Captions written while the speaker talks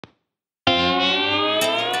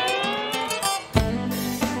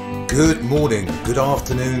Good morning, good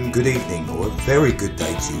afternoon, good evening, or a very good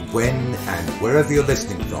day to you when and wherever you're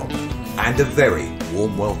listening from, and a very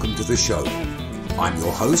warm welcome to the show. I'm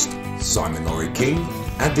your host, Simon Laurie King,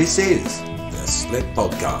 and this is the Slick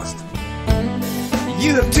Podcast.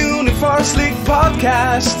 You have tuned in for a Slick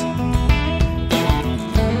Podcast.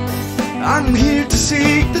 I'm here to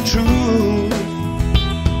seek the truth.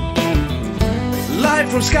 Live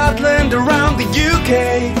from Scotland around the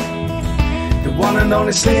UK. The one and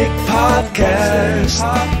only Slick Podcast.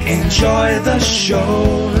 Enjoy the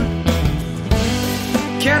show.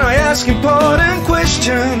 Can I ask important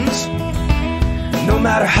questions? No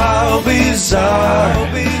matter how bizarre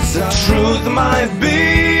the truth might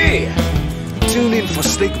be. Tune in for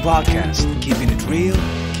Slick Podcast. Keeping it real,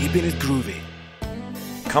 keeping it groovy.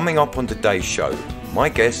 Coming up on today's show, my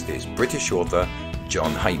guest is British author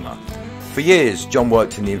John Hamer. For years, John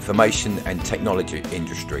worked in the information and technology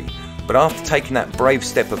industry, but after taking that brave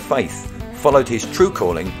step of faith, followed his true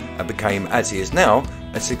calling and became, as he is now,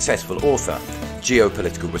 a successful author,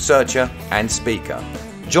 geopolitical researcher and speaker.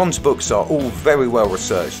 John's books are all very well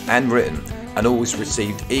researched and written and always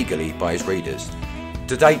received eagerly by his readers.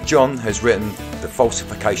 To date, John has written The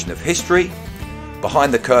Falsification of History,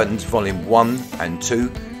 Behind the Curtains Volume 1 and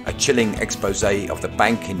 2, a chilling expose of the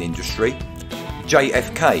banking industry,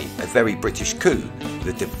 JFK, a very British coup,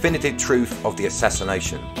 the definitive truth of the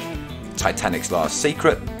assassination, Titanic's Last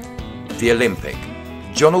Secret, The Olympic.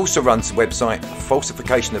 John also runs the website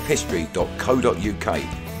falsificationofhistory.co.uk,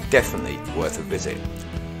 definitely worth a visit.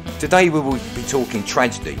 Today we will be talking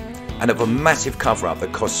tragedy and of a massive cover-up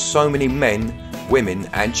that cost so many men, women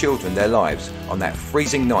and children their lives on that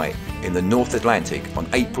freezing night in the North Atlantic on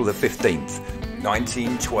April the 15th,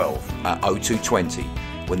 1912 at 0220,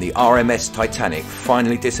 when the RMS Titanic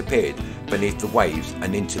finally disappeared beneath the waves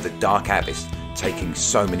and into the dark abyss, taking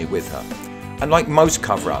so many with her. And like most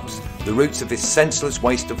cover-ups, the roots of this senseless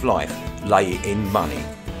waste of life lay in money.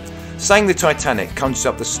 Saying the Titanic conjures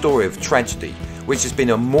up the story of tragedy which has been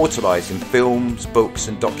immortalised in films, books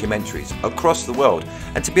and documentaries across the world,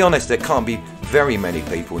 and to be honest, there can't be very many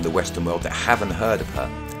people in the Western world that haven't heard of her.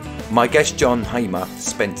 My guest John Hamer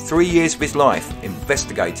spent 3 years of his life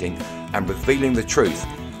investigating and revealing the truth,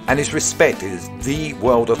 and is respected as the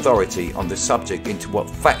world authority on the subject into what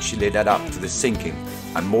factually led up to the sinking,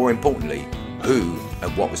 and more importantly, who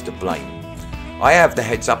and what was to blame. I have the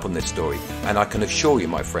heads up on this story, and I can assure you,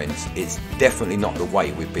 my friends, it's definitely not the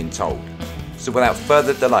way we've been told. So without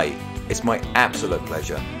further delay, it's my absolute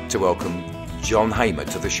pleasure to welcome John Hamer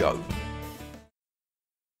to the show.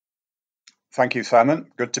 Thank you,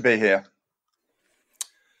 Simon. Good to be here.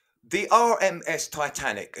 The RMS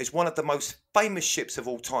Titanic is one of the most famous ships of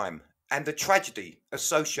all time, and the tragedy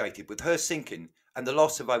associated with her sinking and the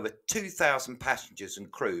loss of over 2,000 passengers and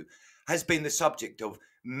crew has been the subject of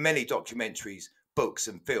many documentaries, books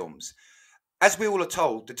and films. As we all are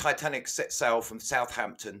told, the Titanic set sail from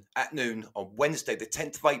Southampton at noon on Wednesday the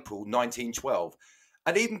 10th of April 1912,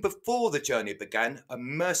 and even before the journey began, a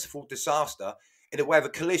merciful disaster in the way of a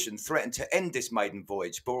collision threatened to end this maiden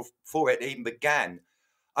voyage before it even began.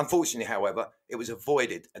 Unfortunately, however, it was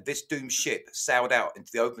avoided, and this doomed ship sailed out into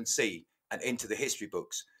the open sea and into the history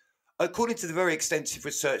books. According to the very extensive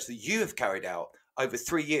research that you have carried out over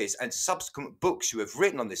 3 years and subsequent books you have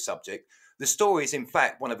written on this subject, the story is in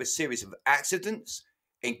fact one of a series of accidents,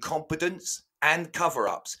 incompetence and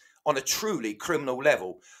cover-ups on a truly criminal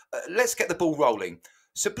level. Let's get the ball rolling.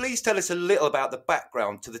 So please tell us a little about the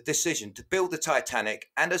background to the decision to build the Titanic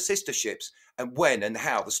and her sister ships, and when and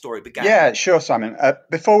how the story began. Yeah, sure, Simon.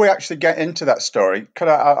 Before we actually get into that story,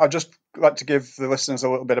 I'd just like to give the listeners a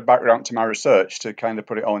little bit of background to my research to kind of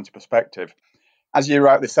put it all into perspective. As you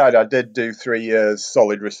rightly said, I did do 3 years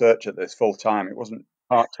solid research at this full time. It wasn't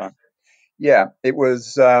part-time. Yeah, it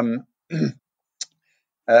was,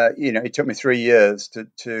 it took me 3 years to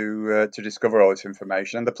discover all this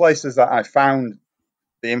information. And the places that I found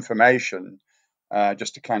the information,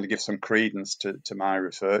 just to kind of give some credence to my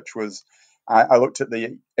research, was I looked at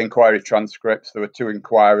the inquiry transcripts. There were 2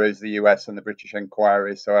 inquiries, the US and the British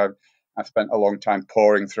inquiry. So I spent a long time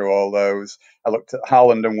poring through all those. I looked at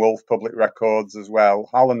Harland and Wolff public records as well.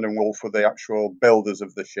 Harland and Wolff were the actual builders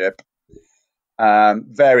of the ship.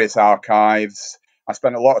 Various archives. I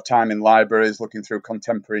spent a lot of time in libraries looking through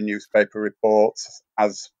contemporary newspaper reports.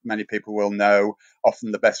 As many people will know,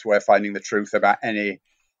 often the best way of finding the truth about any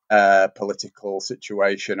political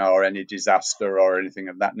situation or any disaster or anything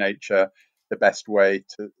of that nature, the best way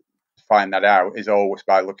to find that out is always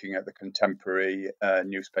by looking at the contemporary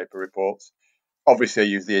newspaper reports. Obviously, I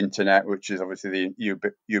use the internet, which is obviously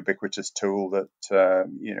the ubiquitous tool that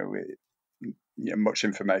much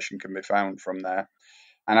information can be found from there.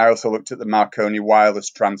 And I also looked at the Marconi wireless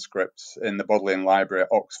transcripts in the Bodleian Library at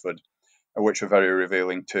Oxford, which were very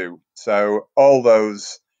revealing too. So all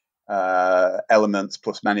those elements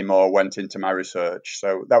plus many more went into my research.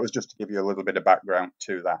 So that was just to give you a little bit of background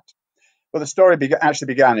to that. Well, the story actually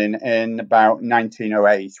began in about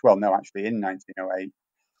 1908. Well, no, actually in 1908.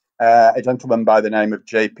 A gentleman by the name of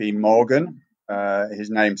J.P. Morgan. His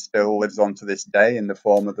name still lives on to this day in the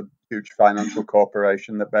form of the huge financial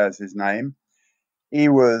corporation that bears his name. He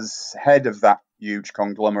was head of that huge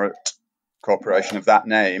conglomerate corporation of that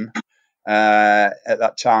name at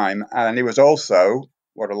that time, and he was also,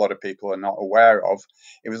 what a lot of people are not aware of,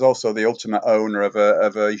 he was also the ultimate owner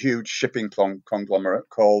of a huge shipping conglomerate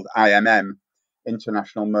called IMM,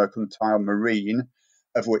 International Mercantile Marine,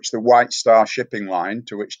 of which the White Star shipping line,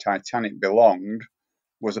 to which Titanic belonged,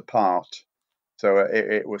 was a part. So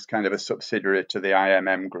it was kind of a subsidiary to the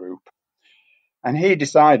IMM group. And he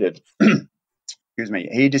decided, excuse me,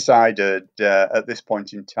 at this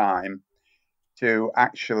point in time to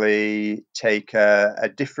actually take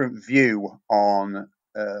a different view on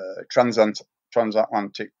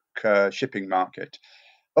transatlantic shipping market.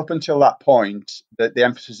 Up until that point, the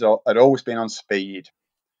emphasis had always been on speed.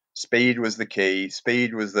 Speed was the key.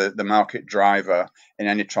 Speed was the market driver in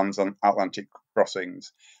any transatlantic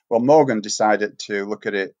crossings. Well, Morgan decided to look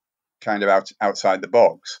at it kind of outside the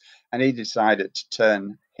box, and he decided to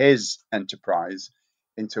turn his enterprise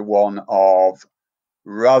into one of,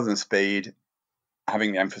 rather than speed,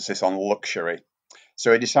 having the emphasis on luxury.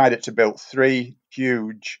 So he decided to build 3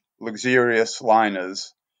 huge, luxurious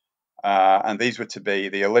liners, and these were to be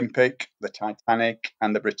the Olympic, the Titanic,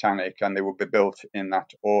 and the Britannic, and they would be built in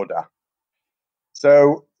that order.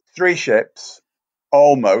 So 3 ships,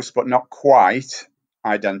 almost but not quite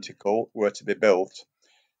identical, were to be built.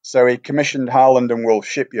 So he commissioned Harland and Wolff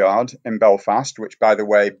Shipyard in Belfast, which, by the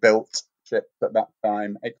way, built ships at that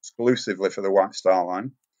time exclusively for the White Star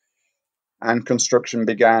Line. And construction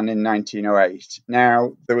began in 1908.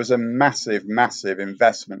 Now, there was a massive, massive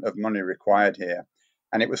investment of money required here,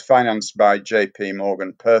 and it was financed by J.P.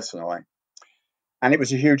 Morgan personally. And it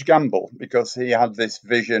was a huge gamble because he had this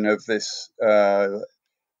vision of this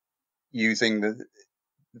using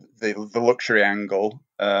the luxury angle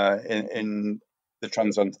in the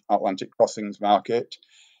transatlantic crossings market.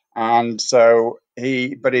 And so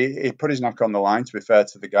he put his neck on the line, to be fair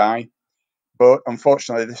to the guy. But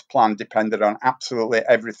unfortunately, this plan depended on absolutely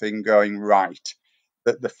everything going right.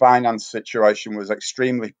 That the finance situation was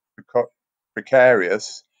extremely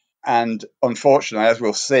precarious. And unfortunately, as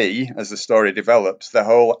we'll see as the story develops, the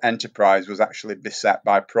whole enterprise was actually beset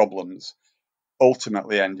by problems,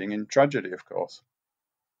 ultimately ending in tragedy, of course.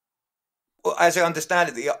 Well, as I understand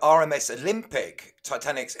it, the RMS Olympic,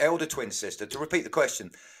 Titanic's elder twin sister, to repeat the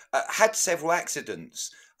question, had several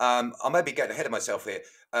accidents. I may be getting ahead of myself here.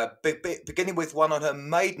 Beginning with one on her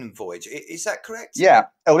maiden voyage. Is that correct? Yeah,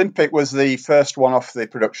 Olympic was the first one off the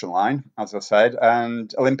production line, as I said,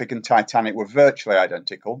 and Olympic and Titanic were virtually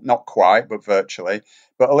identical. Not quite, but virtually.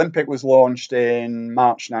 But Olympic was launched in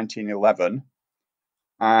March 1911,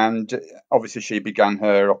 and obviously she began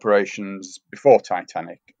her operations before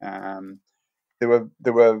Titanic. They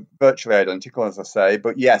were virtually identical, as I say,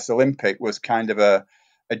 but yes, Olympic was kind of a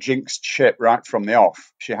jinxed ship right from the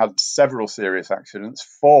off. She had several serious accidents,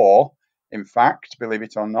 4, in fact, believe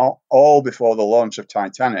it or not, all before the launch of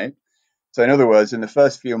Titanic. So in other words, in the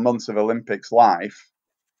first few months of Olympic's life,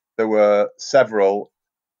 there were several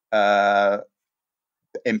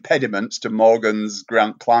impediments to Morgan's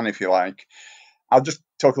grand plan, if you like. I'll just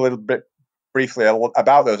talk a little bit briefly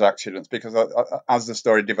about those accidents because as the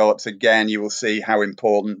story develops again, you will see how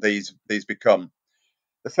important these become.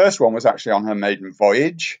 The first one was actually on her maiden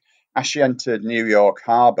voyage. As she entered New York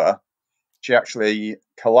Harbor, she actually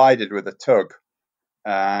collided with a tug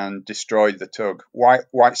and destroyed the tug.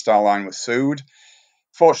 White Star Line was sued.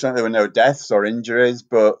 Fortunately, there were no deaths or injuries,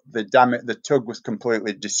 but the tug was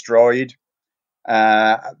completely destroyed.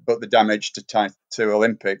 But the damage to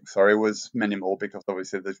Olympic, was minimal because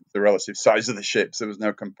obviously the relative size of the ships, there was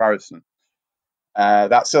no comparison.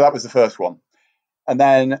 That was the first one. And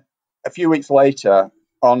then a few weeks later,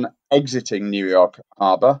 on exiting New York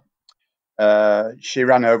Harbor, she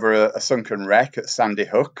ran over a sunken wreck at Sandy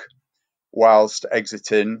Hook whilst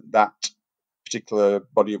exiting that particular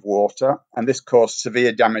body of water, and this caused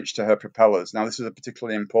severe damage to her propellers. Now, this is a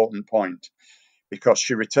particularly important point because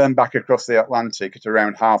she returned back across the Atlantic at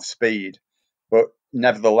around half speed, but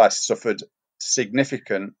nevertheless suffered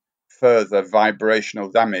significant further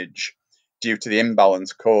vibrational damage due to the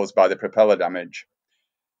imbalance caused by the propeller damage.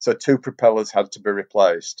 So 2 propellers had to be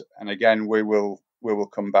replaced, and again we will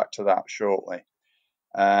come back to that shortly.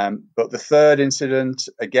 But the third incident,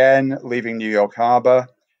 again, leaving New York Harbor,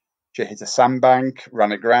 she hit a sandbank,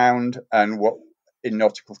 ran aground, and what in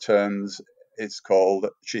nautical terms is called,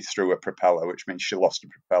 she threw a propeller, which means she lost a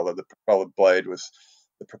propeller. The propeller blade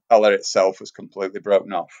the propeller itself was completely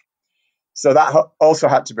broken off. So that also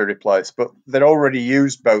had to be replaced, but they'd already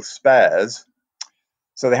used both spares,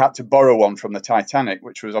 so they had to borrow one from the Titanic,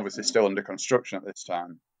 which was obviously still under construction at this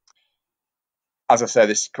time. As I say,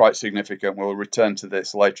 this is quite significant. We'll return to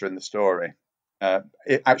this later in the story.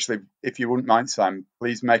 Actually, if you wouldn't mind, Sam,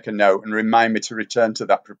 please make a note and remind me to return to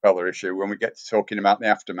that propeller issue when we get to talking about the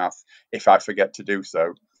aftermath, if I forget to do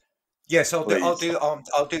so. Yes, I'll do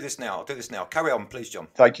this now. I'll do this now. Carry on, please, John.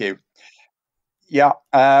 Thank you. Yeah.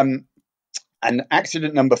 And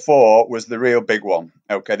accident number 4 was the real big one.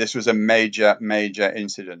 Okay, this was a major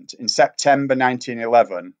incident. In September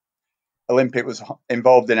 1911, Olympic was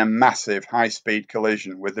involved in a massive high-speed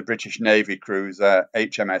collision with the British Navy cruiser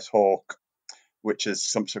HMS Hawke, which has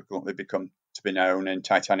subsequently become to be known in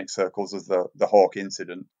Titanic circles as the Hawke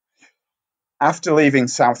incident. After leaving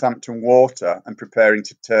Southampton water and preparing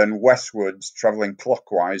to turn westwards, travelling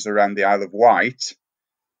clockwise around the Isle of Wight,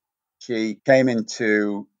 she came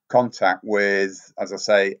into contact with, as I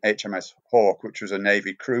say, HMS Hawke, which was a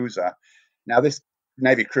Navy cruiser. Now, this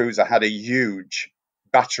Navy cruiser had a huge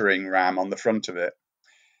battering ram on the front of it.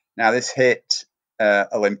 Now, this hit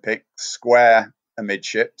Olympic square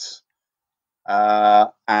amidships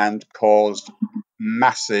and caused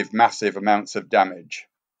massive amounts of damage.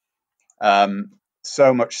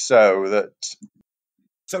 So much so that...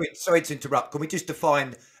 Sorry to interrupt. Can we just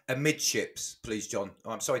define amidships, please, John?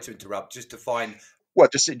 I'm sorry to interrupt. Just define... Well,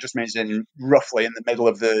 it just means roughly in the middle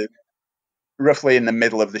of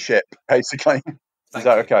the ship, basically. Is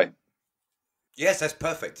that okay? Yes, that's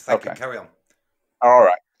perfect. Thank you. Carry on. All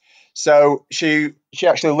right. So she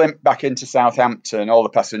actually limped back into Southampton. All the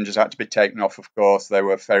passengers had to be taken off, of course. They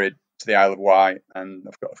were ferried to the Isle of Wight, and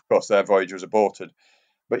of course their voyage was aborted.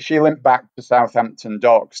 But she limped back to Southampton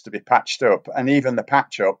docks to be patched up, and even the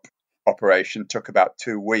patch-up operation took about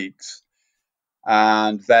 2 weeks.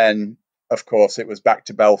 And then, of course, it was back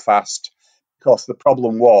to Belfast. Of course, the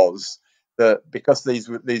problem was that because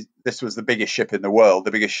this was the biggest ship in the world,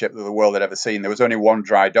 the biggest ship that the world had ever seen, there was only one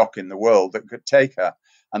dry dock in the world that could take her,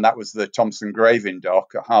 and that was the Thomson Graving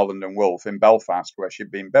Dock at Harland and Wolff in Belfast, where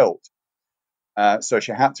she'd been built. So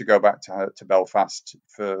she had to go back to Belfast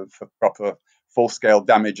for proper full-scale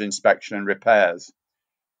damage inspection and repairs.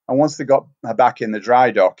 And once they got her back in the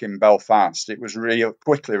dry dock in Belfast, it was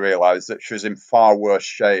quickly realised that she was in far worse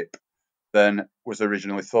shape than was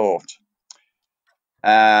originally thought.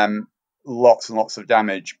 Lots and lots of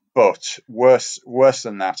damage, but worse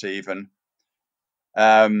than that even.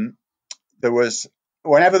 Whenever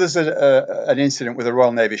there's an incident with a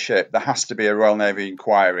Royal Navy ship, there has to be a Royal Navy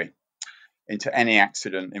inquiry into any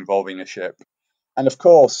accident involving a ship. And of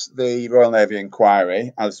course, the Royal Navy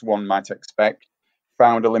inquiry, as one might expect,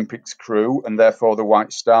 found Olympic's crew and therefore the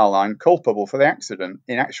White Star Line culpable for the accident.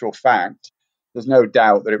 In actual fact, there's no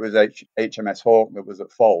doubt that it was HMS Hawke that was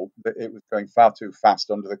at fault, that it was going far too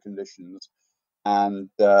fast under the conditions. And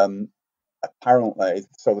apparently,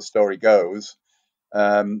 so the story goes,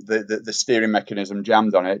 the steering mechanism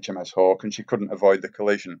jammed on HMS Hawke and she couldn't avoid the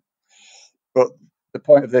collision. But the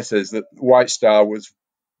point of this is that White Star was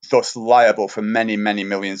thus liable for many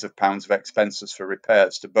millions of pounds of expenses for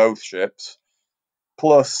repairs to both ships.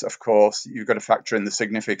 Plus, of course, you've got to factor in the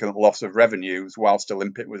significant loss of revenues whilst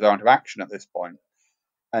Olympic was out of action at this point.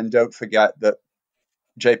 And don't forget that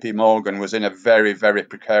JP Morgan was in a very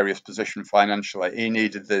precarious position financially. He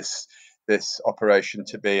needed this operation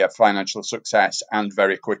to be a financial success, and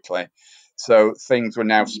very quickly. So things were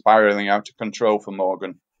now spiraling out of control for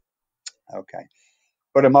Morgan. Okay.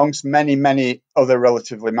 But amongst many other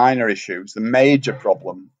relatively minor issues, the major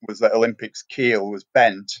problem was that Olympic's keel was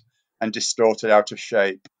bent and distorted out of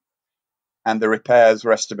shape, and the repairs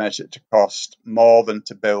were estimated to cost more than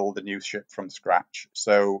to build a new ship from scratch.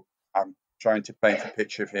 So I'm trying to paint a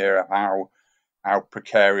picture here of how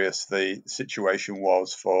precarious the situation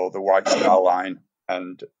was for the White Star Line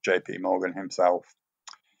and JP Morgan himself.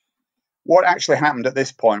 What actually happened at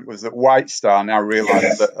this point was that White Star now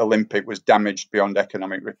realised that Olympic was damaged beyond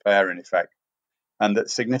economic repair, in effect, and that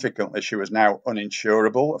significantly she was now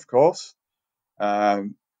uninsurable, of course.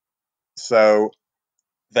 So,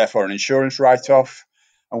 therefore, an insurance write-off,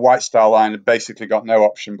 and White Star Line had basically got no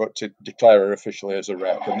option but to declare her officially as a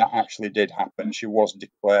wreck, and that actually did happen. She was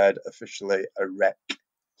declared officially a wreck,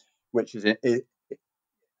 which is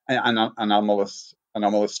anomalous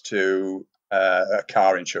to a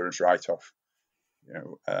car insurance write-off.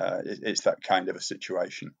 It's that kind of a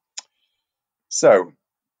situation. So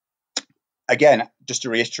again, just to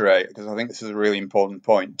reiterate, because I think this is a really important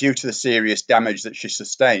point, due to the serious damage that she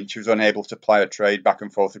sustained, she was unable to ply a trade back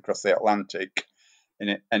and forth across the Atlantic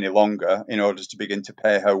any longer in order to begin to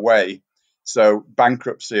pay her way. So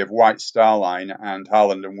bankruptcy of White Star Line and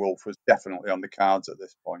Harland and Wolff was definitely on the cards at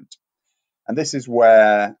this point. And this is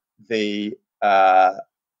where the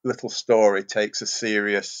little story takes a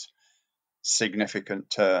serious, significant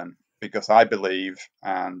turn, because I believe,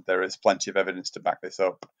 and there is plenty of evidence to back this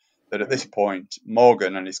up, that at this point,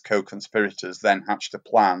 Morgan and his co-conspirators then hatched a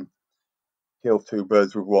plan, kill two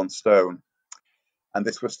birds with one stone. And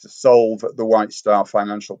this was to solve the White Star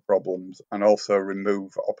financial problems and also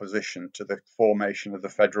remove opposition to the formation of the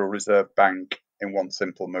Federal Reserve Bank in one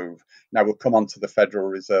simple move. Now, we'll come on to the Federal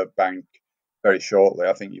Reserve Bank very shortly.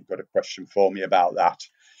 I think you've got a question for me about that.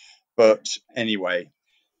 But anyway,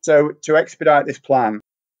 so to expedite this plan,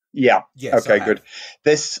 Yes, okay, good.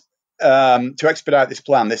 This to expedite this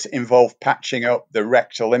plan, this involved patching up the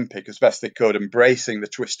wrecked Olympic as best they could and bracing the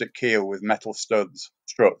twisted keel with metal struts.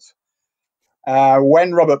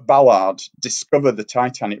 When Robert Ballard discovered the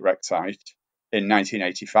Titanic wreck site in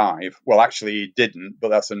 1985, well, actually he didn't, but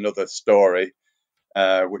that's another story,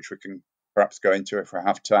 which we can perhaps go into if we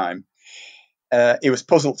have time. He was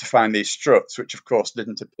puzzled to find these struts, which of course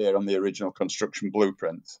didn't appear on the original construction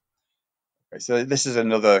blueprints. Okay, so this is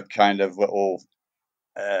another kind of little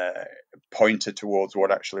pointer towards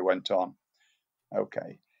what actually went on.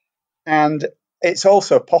 Okay. And it's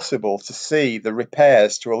also possible to see the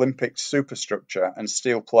repairs to Olympic superstructure and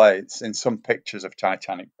steel plates in some pictures of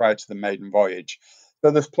Titanic prior to the maiden voyage.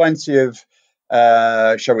 So there's plenty of,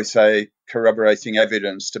 shall we say, corroborating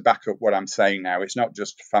evidence to back up what I'm saying now. It's not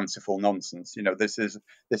just fanciful nonsense. You know, this is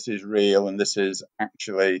real, and this is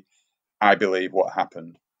actually, I believe, what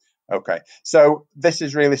happened. Okay, so this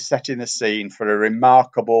is really setting the scene for a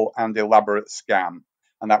remarkable and elaborate scam,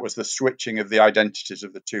 and that was the switching of the identities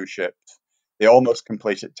of the two ships. The almost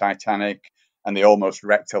completed Titanic and the almost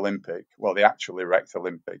wrecked Olympic. Well, the actually wrecked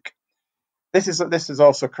Olympic. This is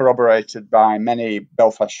also corroborated by many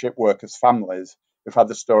Belfast shipworkers' families who've had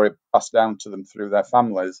the story passed down to them through their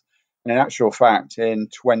families. And in actual fact, in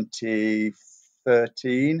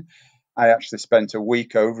 2013, I actually spent a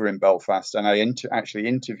week over in Belfast, and I actually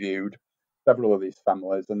interviewed several of these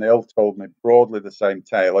families, and they all told me broadly the same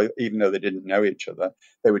tale, even though they didn't know each other.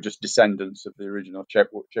 They were just descendants of the original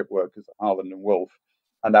shipworkers at Harland and Wolff,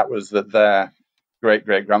 and that was that their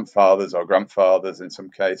great-great-grandfathers or grandfathers, in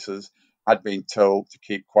some cases, had been told to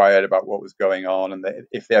keep quiet about what was going on, and that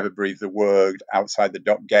if they ever breathed a word outside the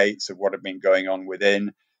dock gates of what had been going on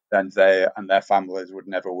within, then they and their families would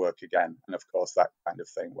never work again. And of course, that kind of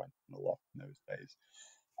thing went on a lot in those days.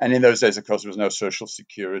 And in those days, of course, there was no social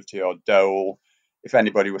security or dole. If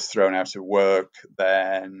anybody was thrown out of work,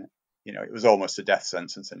 then, you know, it was almost a death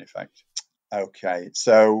sentence in effect. Okay,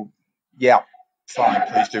 so, yeah, fine,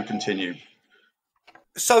 please do continue.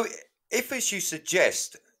 So, if, as you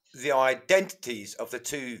suggest, the identities of the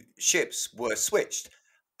two ships were switched,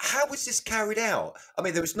 how was this carried out? I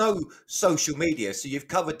mean, there was no social media, so you've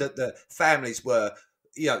covered that the families were,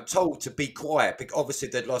 you know, told to be quiet because obviously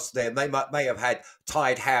they'd lost them. They may have had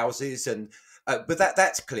tied houses, and but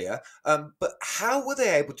that's clear. But how were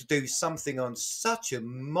they able to do something on such a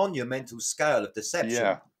monumental scale of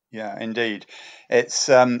deception? Yeah, indeed. It's,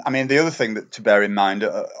 I mean, the other thing that to bear in mind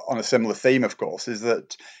on a similar theme, of course, is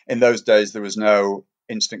that in those days there was no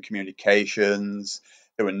instant communications.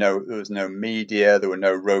 There was no media. There were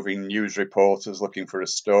no roving news reporters looking for a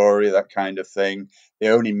story, that kind of thing. The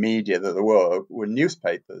only media that there were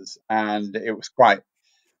newspapers, and it was quite.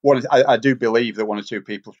 I do believe that one or two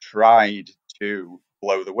people tried to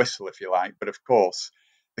blow the whistle, if you like, but of course,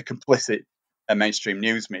 the complicit mainstream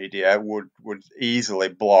news media would easily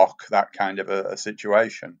block that kind of a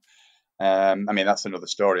situation. I mean, that's another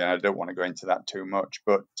story, and I don't want to go into that too much.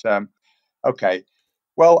 But okay,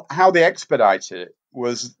 well, how they expedited it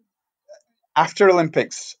was after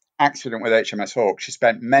Olympic's accident with HMS Hawke, she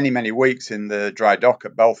spent many weeks in the dry dock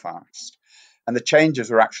at Belfast, and the changes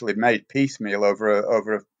were actually made piecemeal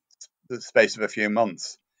over the space of a few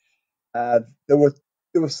months. There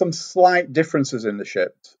were some slight differences in the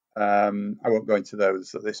ships. I won't go into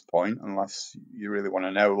those at this point unless you really want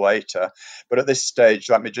to know later. But at this stage,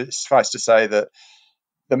 let me just suffice to say that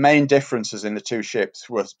the main differences in the two ships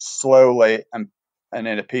were slowly and in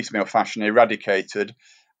a piecemeal fashion eradicated,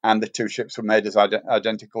 and the two ships were made as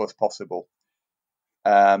identical as possible.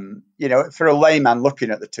 You know, for a layman looking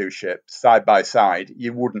at the two ships side by side,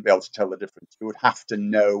 you wouldn't be able to tell the difference. You would have to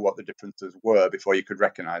know what the differences were before you could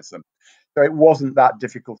recognize them. So it wasn't that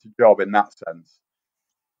difficult a job in that sense.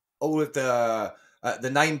 All of the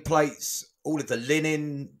nameplates all of the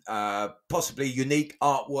linen, possibly unique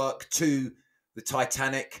artwork to the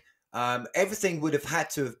Titanic. Everything would have had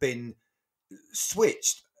to have been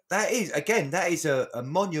switched. That is a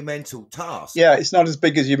monumental task. Yeah, it's not as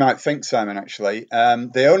big as you might think, Simon, actually.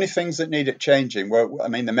 The only things that needed changing were, I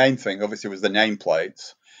mean, the main thing obviously was the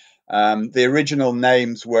nameplates. The original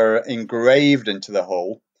names were engraved into the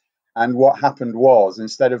hull. And what happened was,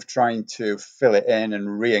 instead of trying to fill it in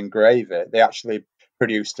and re-engrave it, they actually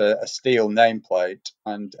produced a steel nameplate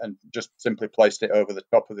and just simply placed it over the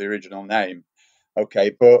top of the original name. Okay,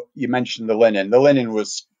 but you mentioned the linen. The linen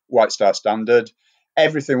was White Star Standard.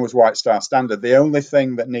 Everything was White Star Standard. The only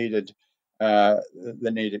thing that needed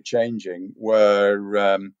changing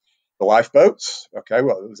were the lifeboats. Okay,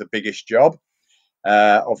 well, it was a biggish job,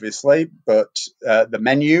 obviously, but the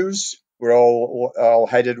menus were all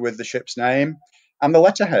headed with the ship's name and the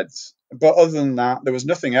letterheads. But other than that, there was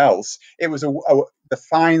nothing else. It was the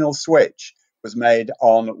final switch was made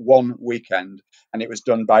on one weekend, and it was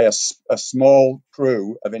done by a small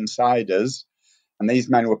crew of insiders. And these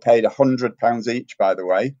men were paid £100 each, by the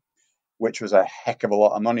way, which was a heck of a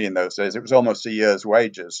lot of money in those days. It was almost a year's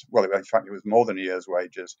wages. Well, in fact, it was more than a year's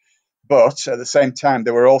wages. But at the same time,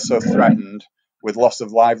 they were also threatened with loss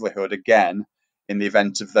of livelihood again in the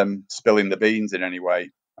event of them spilling the beans in any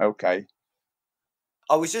way. Okay.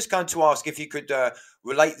 I was just going to ask if you could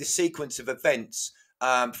relate the sequence of events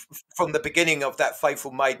from the beginning of that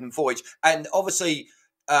fateful maiden voyage. And obviously,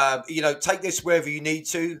 take this wherever you need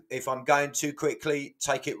to. If I'm going too quickly,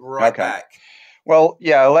 take it right back. Well,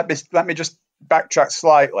 yeah, let me just backtrack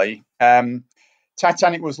slightly.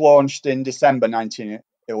 Titanic was launched in December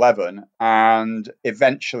 1911 and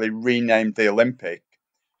eventually renamed the Olympic.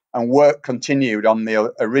 And work continued on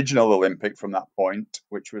the original Olympic from that point,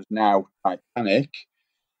 which was now Titanic,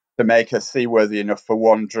 to make her seaworthy enough for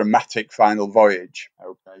one dramatic final voyage.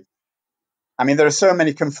 Okay. I mean, there are so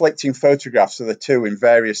many conflicting photographs of the two in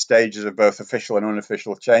various stages of both official and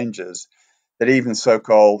unofficial changes that even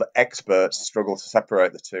so-called experts struggle to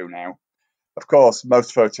separate the two now. Of course,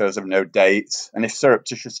 most photos have no dates, and if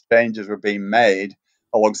surreptitious changes were being made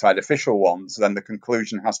alongside official ones, then the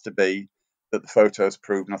conclusion has to be that the photos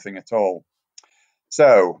prove nothing at all.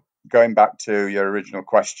 So, going back to your original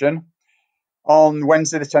question, on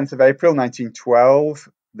Wednesday the 10th of April 1912,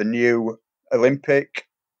 the new Olympic,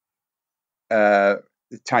 the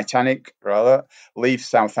Titanic rather, leaves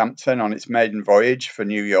Southampton on its maiden voyage for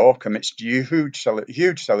New York amidst huge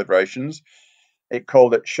celebrations. It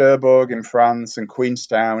called at Cherbourg in France and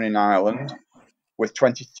Queenstown in Ireland, with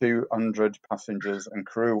 2,200 passengers and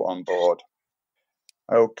crew on board.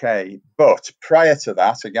 Okay, but prior to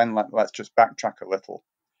that, again, let's just backtrack a little.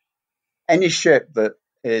 Any ship that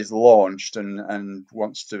is launched and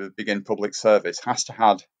wants to begin public service has to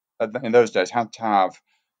have, in those days, had to have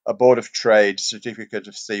a Board of Trade certificate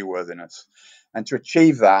of seaworthiness. And to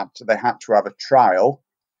achieve that, they had to have a trial,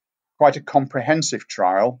 quite a comprehensive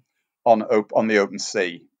trial, on the open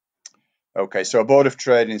sea. Okay, so a Board of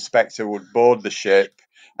Trade inspector would board the ship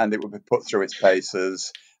and it would be put through its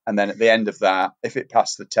paces. And then at the end of that, if it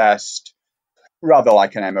passed the test, rather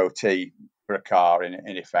like an MOT for a car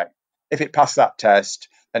in effect, if it passed that test,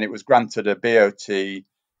 then it was granted a BOT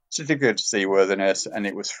certificate of seaworthiness and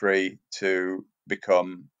it was free to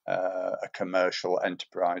become a commercial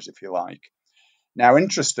enterprise, if you like. Now,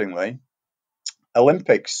 interestingly,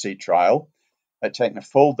 Olympic's sea trial had taken a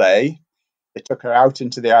full day. They took her out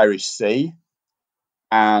into the Irish Sea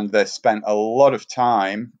and they spent a lot of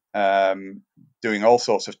time doing all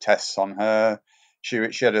sorts of tests on her. She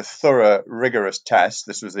had a thorough, rigorous test.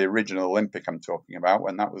 This was the original Olympic I'm talking about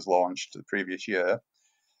when that was launched the previous year.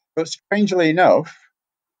 But strangely enough,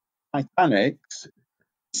 Titanic's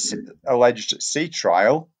alleged sea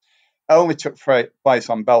trial only took place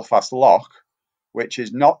on Belfast Lough, which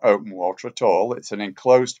is not open water at all. It's an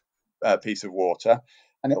enclosed piece of water,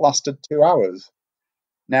 and it lasted 2 hours.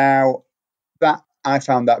 Now, I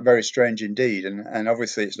found that very strange indeed, and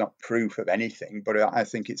obviously it's not proof of anything, but I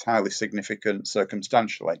think it's highly significant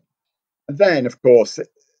circumstantially. And then, of course,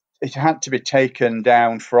 it had to be taken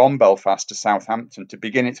down from Belfast to Southampton to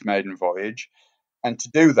begin its maiden voyage, and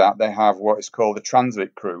to do that they have what is called a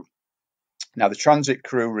transit crew. Now, the transit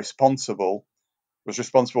crew was responsible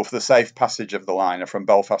for the safe passage of the liner from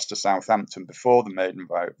Belfast to Southampton before the maiden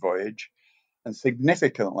voyage, and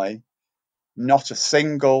significantly, not a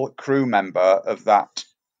single crew member of that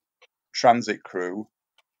transit crew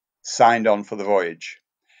signed on for the voyage.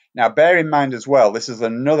 Now, bear in mind as well, this is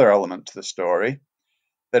another element to the story,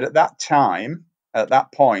 that at that time, at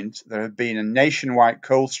that point, there had been a nationwide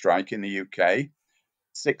coal strike in the UK,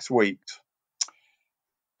 6 weeks.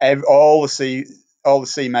 All the all the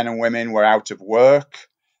seamen and women were out of work.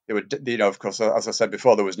 They were, of course, as I said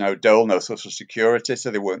before, there was no dole, no social security,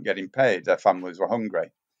 so they weren't getting paid. Their families were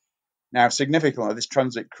hungry. Now, significantly, this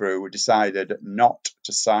transit crew decided not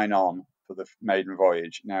to sign on for the maiden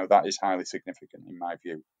voyage. Now, that is highly significant in my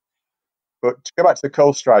view. But to go back to the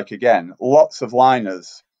coal strike again, lots of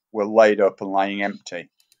liners were laid up and lying empty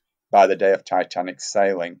by the day of Titanic's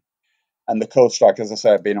sailing. And the coal strike, as I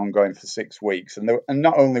say, had been ongoing for 6 weeks. And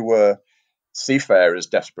not only were seafarers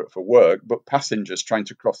desperate for work, but passengers trying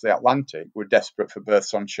to cross the Atlantic were desperate for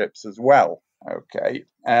berths on ships as well. Okay.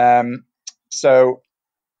 So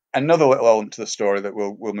another little element to the story that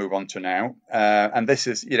we'll move on to now, and this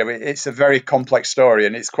is, it's a very complex story,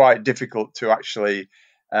 and it's quite difficult to actually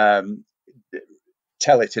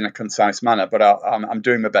tell it in a concise manner. But I'm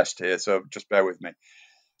doing my best here, so just bear with me.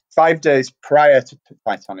 5 days prior to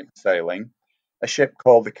Titanic sailing, a ship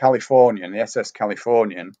called the Californian, the SS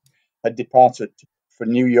Californian, had departed for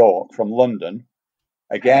New York from London.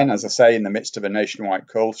 Again, as I say, in the midst of a nationwide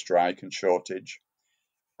coal strike and shortage.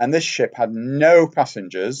 And this ship had no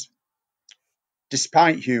passengers,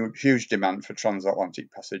 despite huge demand for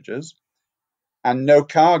transatlantic passengers, and no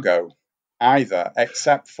cargo either,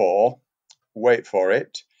 except for, wait for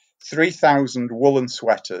it, 3,000 woolen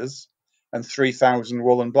sweaters and 3,000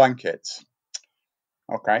 woolen blankets.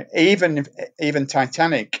 Okay, even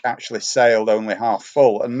Titanic actually sailed only half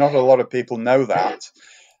full, and not a lot of people know that.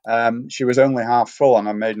 She was only half full on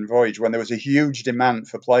her maiden voyage when there was a huge demand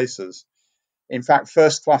for places. In fact,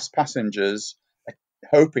 first-class passengers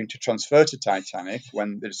hoping to transfer to Titanic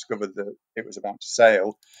when they discovered that it was about to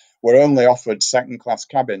sail were only offered second-class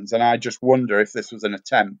cabins, and I just wonder if this was an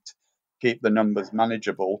attempt to keep the numbers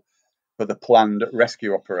manageable for the planned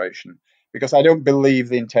rescue operation. Because I don't believe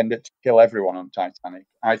they intended to kill everyone on Titanic.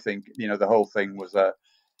 I think, the whole thing was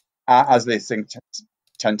as these things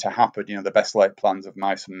tend to happen, the best laid plans of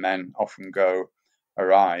mice and men often go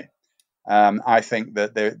awry. I think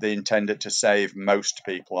that they intended to save most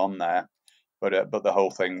people on there, but the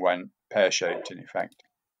whole thing went pear-shaped in effect.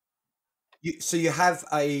 So you have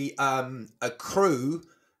a crew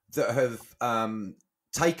that have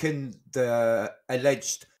taken the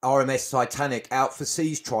alleged RMS Titanic out for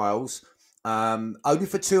seas trials. Only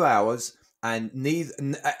for 2 hours, and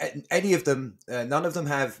any of them, none of them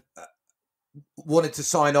have wanted to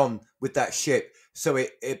sign on with that ship. So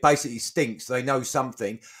it basically stinks. They know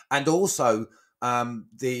something, and also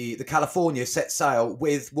the California set sail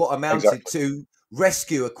with what amounted to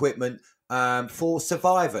rescue equipment for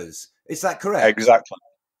survivors. Is that correct?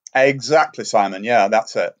 Exactly, Simon. Yeah,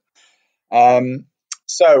 that's it.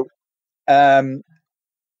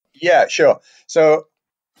 Yeah, sure. So.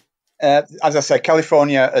 As I say,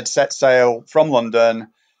 California had set sail from London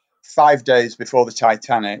 5 days before the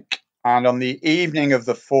Titanic, and on the evening of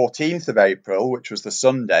the 14th of April, which was the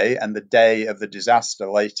Sunday and the day of the disaster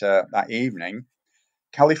later that evening,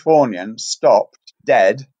 Californian stopped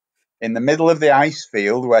dead in the middle of the ice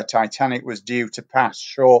field where Titanic was due to pass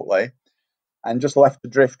shortly, and just left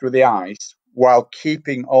adrift with the ice while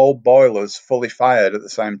keeping all boilers fully fired at the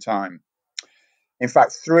same time. In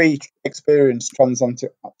fact, 3 experienced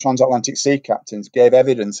transatlantic sea captains gave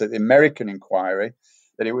evidence at the American inquiry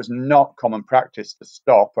that it was not common practice to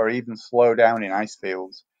stop or even slow down in ice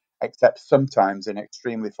fields, except sometimes in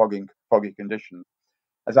extremely foggy conditions,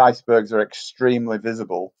 as icebergs are extremely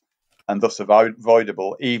visible and thus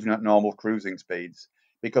avoidable even at normal cruising speeds,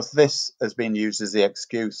 because this has been used as the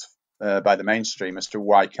excuse by the mainstream as to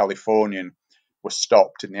why Californian was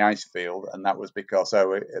stopped in the ice field, and that was because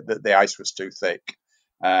the ice was too thick.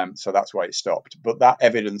 So that's why it stopped. But that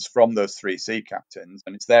evidence from those 3 sea captains,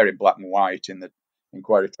 and it's there in black and white in the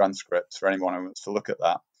inquiry transcripts for anyone who wants to look at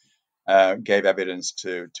that, gave evidence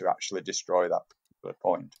to actually destroy that particular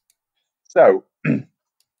point. So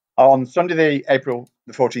on Sunday, the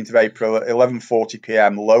 14th of April at 11:40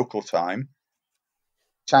 p.m. local time,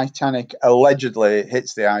 Titanic allegedly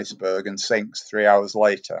hits the iceberg and sinks 3 hours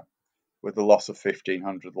later, with the loss of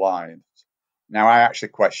 1,500 lives. Now, I actually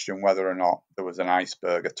question whether or not there was an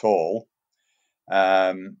iceberg at all,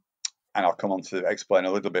 and I'll come on to explain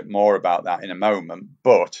a little bit more about that in a moment.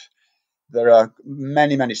 But there are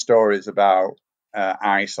many stories about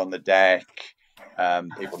ice on the deck,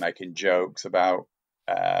 people making jokes about,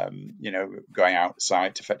 going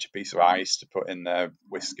outside to fetch a piece of ice to put in their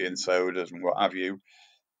whiskey and sodas and what have you.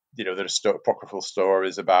 There are apocryphal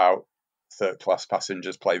stories about third-class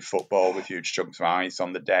passengers playing football with huge chunks of ice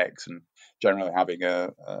on the decks and generally having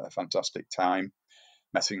a fantastic time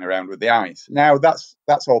messing around with the ice. Now, that's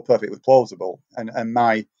all perfectly plausible, and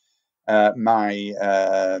my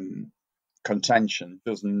contention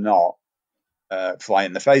does not fly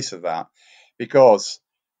in the face of that, because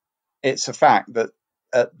it's a fact that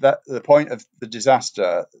at the point of the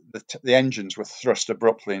disaster, the engines were thrust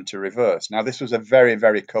abruptly into reverse. Now, this was a very,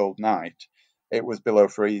 very cold night. It was below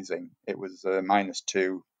freezing. It was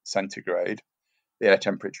 -2 centigrade, the air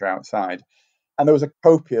temperature outside. And there was a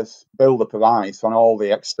copious buildup of ice on all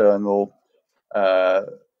the external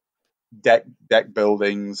deck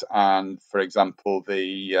buildings, and, for example,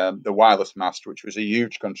 the wireless mast, which was a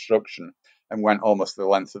huge construction and went almost the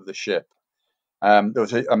length of the ship. There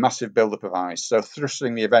was a massive buildup of ice, so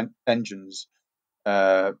thrusting the engines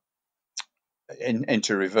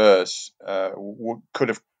into reverse could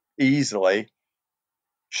have easily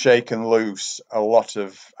shaken loose a lot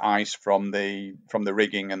of ice from the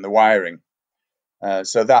rigging and the wiring.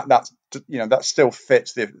 So that still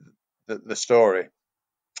fits the story.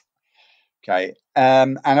 Okay,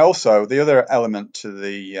 and also the other element to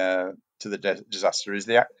the disaster is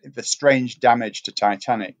the strange damage to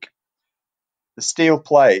Titanic. The steel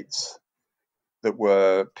plates that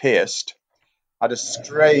were pierced had a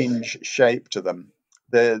strange shape to them.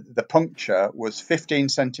 The puncture was 15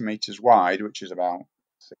 centimeters wide, which is about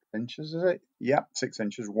 6 inches, is it? Yeah, 6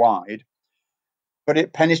 inches wide. But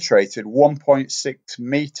it penetrated 1.6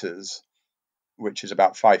 meters, which is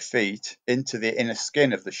about 5 feet, into the inner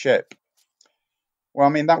skin of the ship. Well, I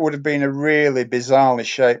mean, that would have been a really bizarrely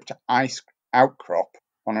shaped ice outcrop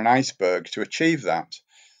on an iceberg to achieve that.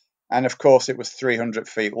 And of course, it was 300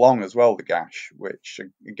 feet long as well, the gash, which,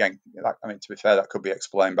 again, to be fair, that could be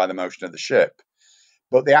explained by the motion of the ship.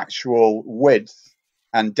 But the actual width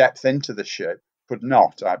and depth into the ship could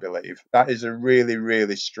not, I believe. That is a really,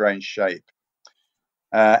 really strange shape.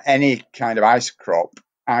 Any kind of ice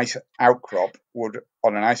outcrop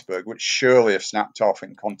on an iceberg would surely have snapped off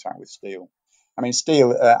in contact with steel. I mean,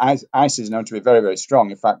 steel, ice is known to be very, very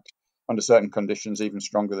strong. In fact, under certain conditions, even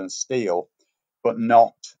stronger than steel, but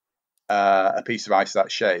not a piece of ice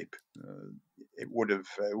that shape. It would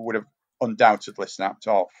have undoubtedly snapped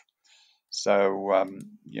off. So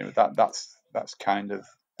that's kind of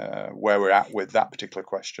where we're at with that particular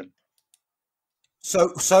question.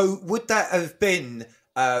 So would that have been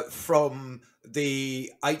from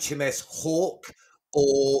the HMS Hawk,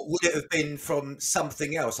 or would it have been from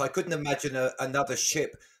something else? I couldn't imagine another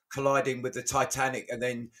ship colliding with the Titanic and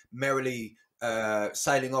then merrily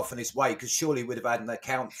sailing off on its way, because surely we'd have had an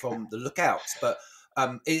account from the lookouts. But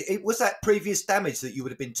it was that previous damage that you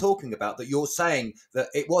would have been talking about, that you're saying that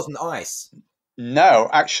it wasn't ice. No,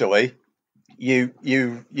 actually,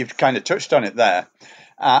 you've kind of touched on it there.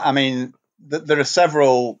 I mean, there are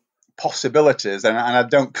several possibilities, and I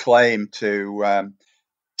don't claim to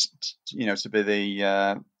be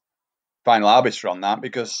the final arbiter on that,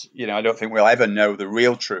 because I don't think we'll ever know the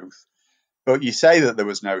real truth. But you say that there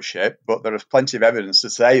was no ship, but there is plenty of evidence to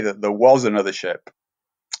say that there was another ship.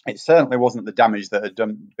 It certainly wasn't the damage that had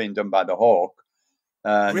been done by the Hawk.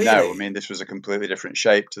 Really? No, I mean, this was a completely different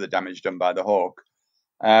shape to the damage done by the Hawk.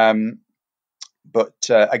 But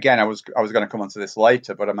again, I was going to come onto this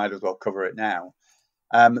later, but I might as well cover it now.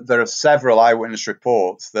 There are several eyewitness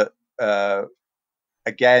reports that,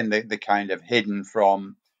 again, they're kind of hidden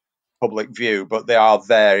from public view, but they are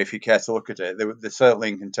there if you care to look at it. They're certainly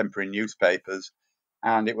in contemporary newspapers,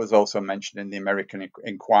 and it was also mentioned in the American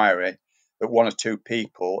Inquiry that one or two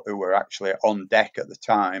people who were actually on deck at the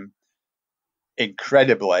time,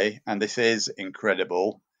 incredibly, and this is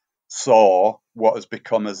incredible, saw what has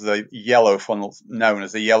become as the known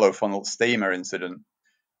as the yellow funnel steamer incident.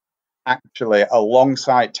 Actually,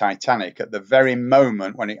 alongside Titanic, at the very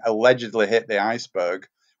moment when it allegedly hit the iceberg,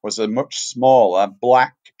 was a much smaller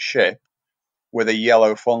black ship with a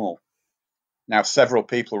yellow funnel. Now, several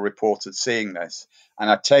people reported seeing this, and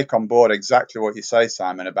I take on board exactly what you say,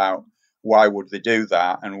 Simon, about why would they do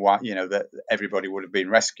that, and why that everybody would have been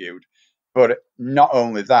rescued. But not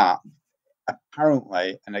only that,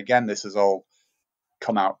 apparently, and again, this has all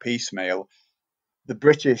come out piecemeal, the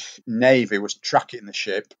British Navy was tracking the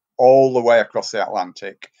ship all the way across the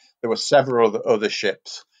Atlantic. There were several other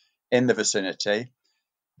ships in the vicinity.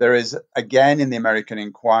 There is, again, in the American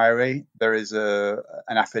Inquiry, there is an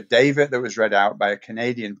affidavit that was read out by a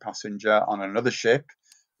Canadian passenger on another ship,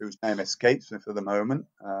 whose name escapes me for the moment.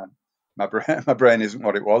 My brain isn't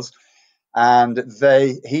what it was. And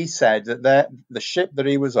he said that the ship that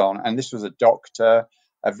he was on, and this was a doctor,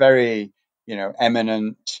 a very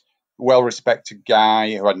eminent, well-respected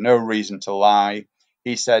guy who had no reason to lie.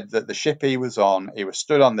 He said that the ship he was on, he was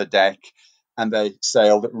stood on the deck, and they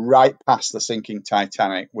sailed right past the sinking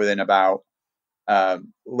Titanic within about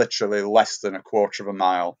literally less than a quarter of a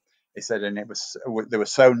mile. He said, and they were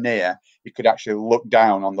so near you could actually look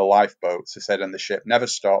down on the lifeboats. He said, and the ship never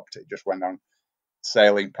stopped; it just went on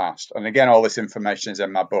sailing past. And again, all this information is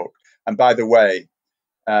in my book. And by the way,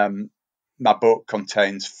 my book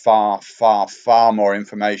contains far, far, far more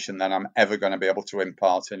information than I'm ever going to be able to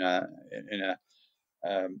impart in a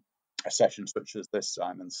session such as this,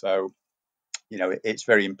 Simon. So, it's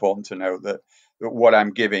very important to note that what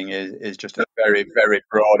I'm giving is just a very, very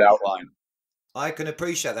broad outline. I can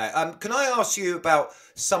appreciate that. Can I ask you about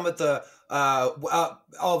some of the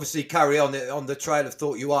obviously carry on the trail of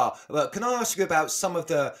thought you are, but can I ask you about some of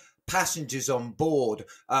the passengers on board,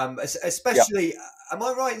 especially? Am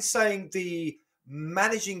I right in saying the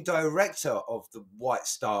managing director of the White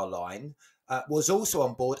Star Line was also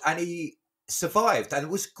on board, and he survived and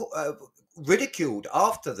was ridiculed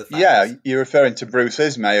after the fact? Yeah, you're referring to Bruce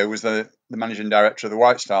Ismay, who was the managing director of the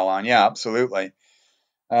White Star Line. Yeah, absolutely.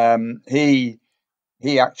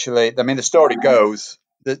 He actually, I mean, the story goes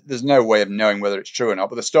that there's no way of knowing whether it's true or not,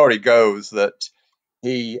 but the story goes that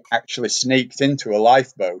he actually sneaked into a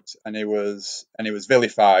lifeboat, and he was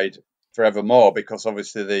vilified forevermore, because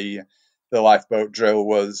obviously the lifeboat drill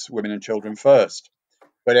was women and children first.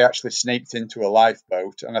 But he actually sneaked into a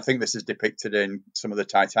lifeboat, and I think this is depicted in some of the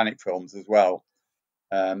Titanic films as well,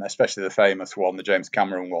 especially the famous one, the James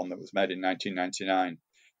Cameron one that was made in 1999.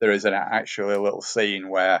 There is actually a little scene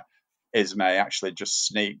where Ismay actually just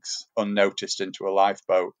sneaks unnoticed into a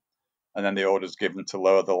lifeboat, and then the order's given to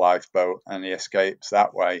lower the lifeboat, and he escapes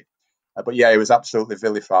that way. But yeah, he was absolutely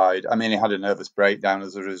vilified. I mean, he had a nervous breakdown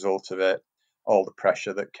as a result of it, all the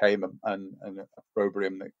pressure that came and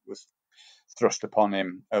opprobrium that was thrust upon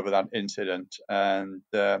him over that incident. And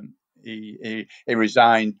he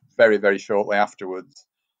resigned very, very shortly afterwards,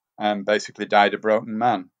 and basically died a broken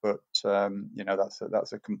man. But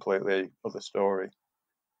that's a completely other story.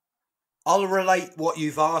 I'll relate what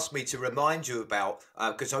you've asked me to remind you about,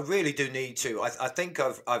 because I really do need to. I think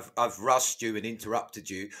I've rushed you and interrupted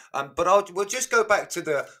you, but we'll just go back to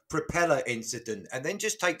the propeller incident and then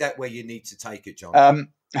just take that where you need to take it, John.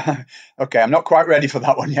 Okay, I'm not quite ready for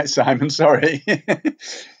that one yet, Simon. Sorry,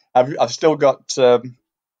 I've still got a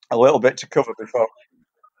little bit to cover before.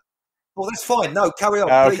 Well, that's fine. No, carry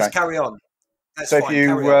on. Please carry on. That's fine.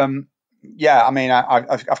 Carry on. Yeah, I mean,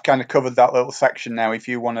 I've kind of covered that little section now. If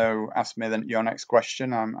you want to ask me your next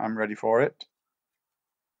question, I'm ready for it.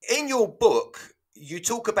 In your book, you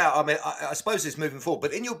talk about, I mean, I suppose it's moving forward,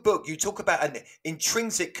 but in your book, you talk about an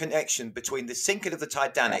intrinsic connection between the sinking of the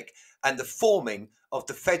Titanic and the forming of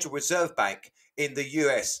the Federal Reserve Bank in the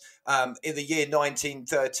US in the year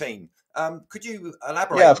 1913. Could you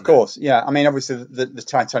elaborate? Yeah, of course. Yeah, I mean, obviously, the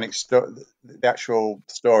Titanic the actual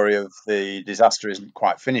story of the disaster isn't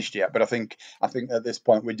quite finished yet. But I think at this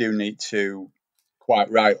point we do need to,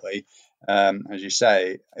 quite rightly, as you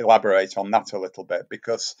say, elaborate on that a little bit,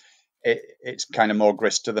 because it's kind of more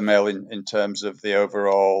grist to the mill in terms of the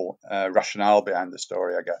overall rationale behind the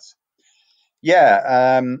story, I guess.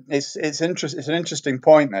 Yeah, it's an interesting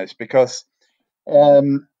point, this, because.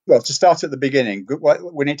 Well, to start at the beginning,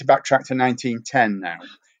 we need to backtrack to 1910 now.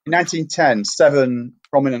 In 1910, 7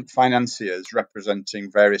 prominent financiers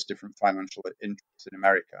representing various different financial interests in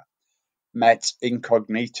America met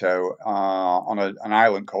incognito on an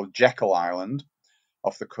island called Jekyll Island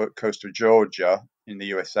off the coast of Georgia in the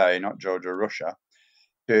USA, not Georgia, Russia,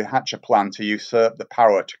 to hatch a plan to usurp the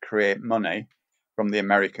power to create money from the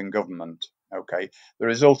American government. Okay, the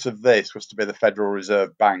result of this was to be the Federal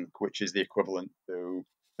Reserve Bank, which is the equivalent to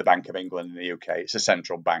the Bank of England in the UK. It's a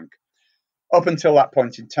central bank. Up until that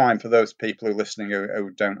point in time, for those people who are listening who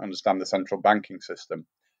don't understand the central banking system,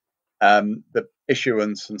 the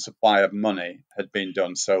issuance and supply of money had been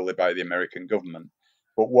done solely by the American government.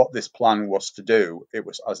 But what this plan was to do, it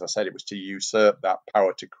was, as I said, it was to usurp that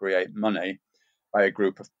power to create money by a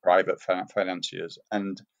group of private financiers.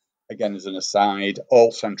 And again, as an aside,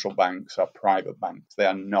 all central banks are private banks. They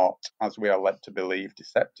are not, as we are led to believe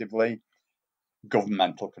deceptively,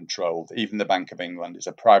 governmental controlled. Even the Bank of England is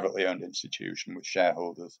a privately owned institution with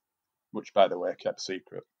shareholders, which, by the way, are kept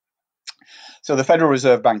secret. So the Federal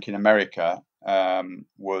Reserve Bank in America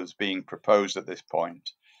was being proposed at this point,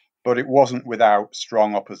 but it wasn't without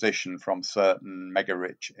strong opposition from certain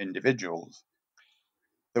mega-rich individuals.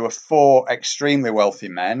 There were 4 extremely wealthy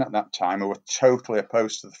men at that time who were totally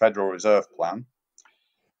opposed to the Federal Reserve Plan.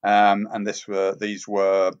 And these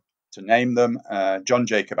were, to name them, John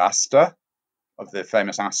Jacob Astor, of the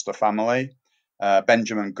famous Astor family,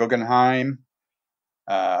 Benjamin Guggenheim,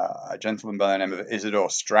 a gentleman by the name of Isidor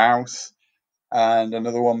Straus, and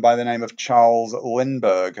another one by the name of Charles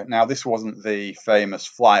Lindbergh. Now, this wasn't the famous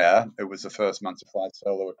flyer who was the first man to fly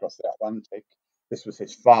solo across the Atlantic. This was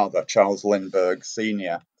his father, Charles Lindbergh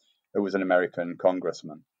Sr., who was an American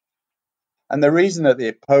congressman. And the reason that they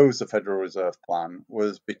opposed the Federal Reserve Plan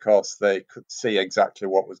was because they could see exactly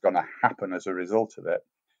what was going to happen as a result of it.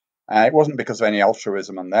 It wasn't because of any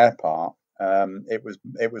altruism on their part. It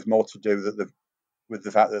was more to do with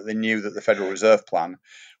the fact that they knew that the Federal Reserve Plan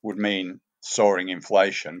would mean soaring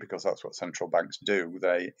inflation, because that's what central banks do.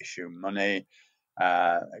 They issue money,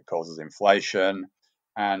 it causes inflation,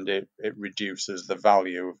 and it reduces the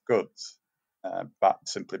value of goods, but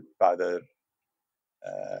simply by the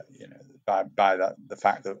the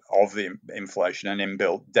fact of the inflation and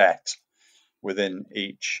inbuilt debt within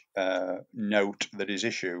each note that is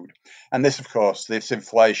issued. And this, of course, this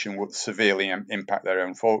inflation would severely impact their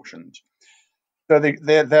own fortunes. So they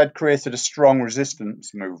had created a strong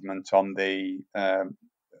resistance movement on the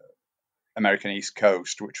American East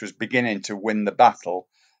Coast, which was beginning to win the battle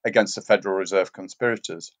against the Federal Reserve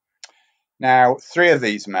conspirators. Now, 3 of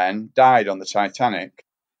these men died on the Titanic.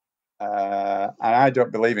 And I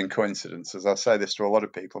don't believe in coincidences. I say this to a lot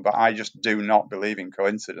of people, but I just do not believe in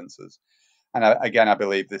coincidences. And I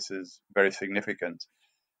believe this is very significant.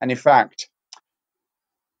 And in fact,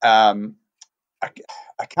 a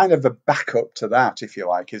kind of a backup to that, if you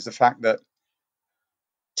like, is the fact that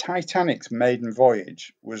Titanic's maiden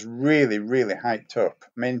voyage was really, really hyped up.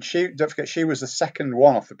 I mean, don't forget, she was the second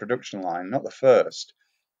one off the production line, not the first.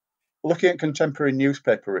 Looking at contemporary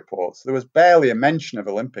newspaper reports, there was barely a mention of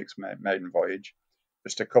Olympic's maiden voyage.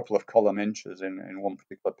 Just a couple of column inches in one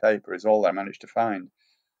particular paper is all I managed to find.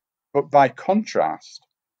 But by contrast,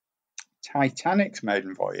 Titanic's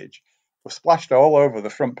maiden voyage was splashed all over the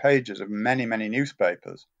front pages of many, many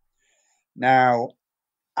newspapers. Now,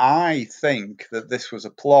 I think that this was a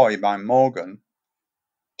ploy by Morgan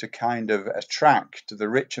to kind of attract the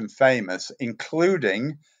rich and famous,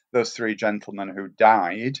 including those 3 gentlemen who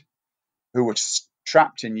died, who were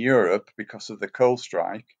trapped in Europe because of the coal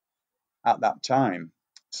strike at that time.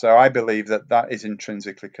 So I believe that is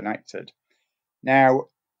intrinsically connected. Now,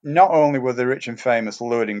 not only were the rich and famous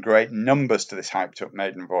lured in great numbers to this hyped up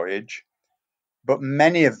maiden voyage, but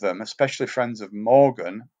many of them, especially friends of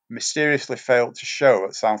Morgan, mysteriously failed to show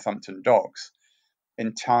at Southampton docks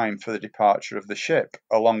in time for the departure of the ship,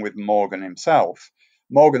 along with Morgan himself.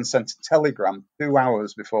 Morgan sent a telegram 2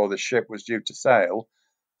 hours before the ship was due to sail,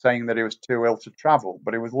 saying that he was too ill to travel,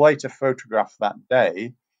 but he was later photographed that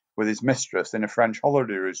day with his mistress in a French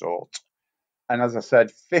holiday resort. And as I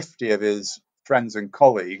said, 50 of his friends and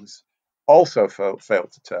colleagues also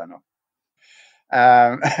failed to turn up.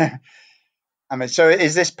 I mean, so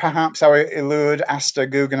is this perhaps how he lured Astor,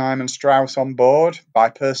 Guggenheim and Strauss on board, by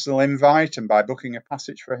personal invite and by booking a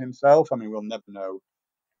passage for himself? I mean, we'll never know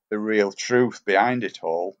the real truth behind it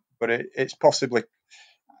all, but it's possibly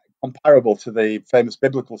comparable to the famous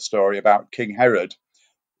biblical story about King Herod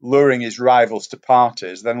luring his rivals to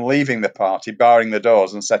parties, then leaving the party, barring the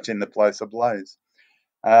doors and setting the place ablaze.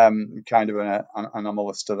 Kind of an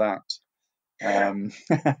anomalous to that.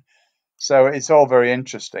 So it's all very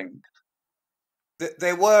interesting.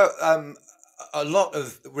 There were a lot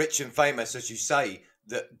of rich and famous, as you say,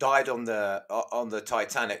 that died on the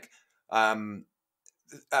Titanic. I mean,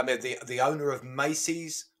 the owner of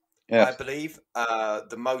Macy's, yes. I believe,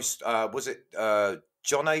 the most was it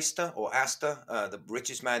John Astor, the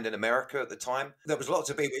richest man in America at the time. There was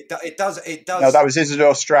lots of people. It does. No, that was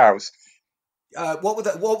Isidor Strauss.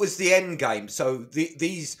 What was the end game? So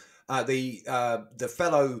the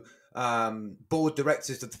fellow board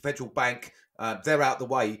directors of the federal bank, they're out the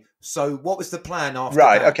way. So what was the plan after that?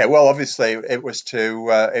 Right. Okay. Well, obviously it was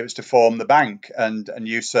to form the bank and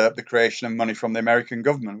usurp the creation of money from the American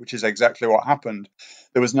government, which is exactly what happened.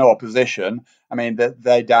 There was no opposition. I mean,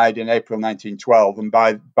 they died in April 1912, and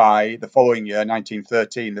by the following year,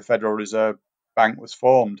 1913, the Federal Reserve Bank was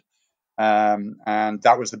formed, and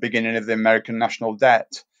that was the beginning of the American national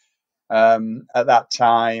debt. At that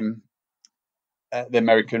time,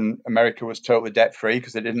 America was totally debt free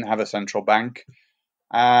because it didn't have a central bank.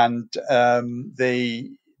 And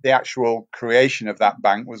the actual creation of that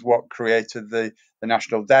bank was what created the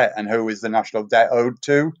national debt. And who is the national debt owed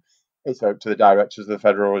to? It's owed to the directors of the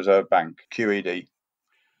Federal Reserve Bank, QED.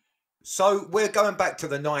 So we're going back to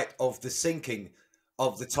the night of the sinking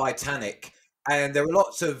of the Titanic. And there are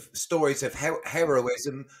lots of stories of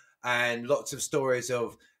heroism and lots of stories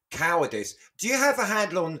of cowardice. Do you have a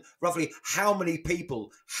handle on roughly how many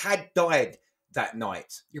people had died that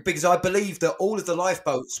night? Because I believe that all of the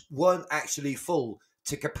lifeboats weren't actually full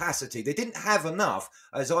to capacity. They didn't have enough,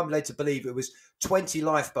 as I'm led to believe it was 20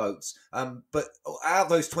 lifeboats. But out of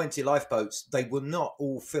those 20 lifeboats, they were not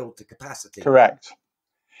all filled to capacity. Correct.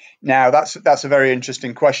 Now, that's a very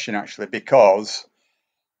interesting question, actually, because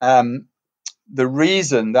the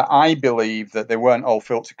reason that I believe that they weren't all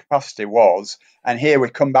filled to capacity was, and here we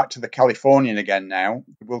come back to the Californian again now.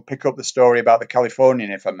 We'll pick up the story about the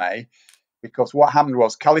Californian, if I may, because what happened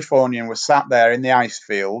was Californian was sat there in the ice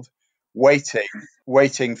field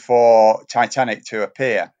waiting for Titanic to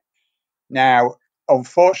appear. Now,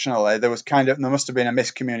 unfortunately, there must have been a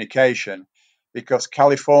miscommunication because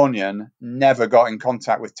Californian never got in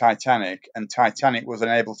contact with Titanic, and Titanic was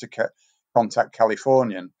unable to contact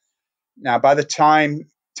Californian. Now, by the time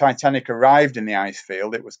Titanic arrived in the ice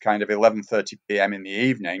field, it was kind of 11:30 p.m. in the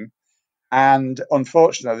evening, and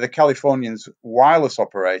unfortunately, the Californian's wireless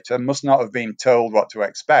operator must not have been told what to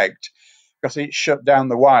expect because it shut down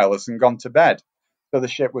the wireless and gone to bed. So the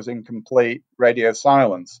ship was in complete radio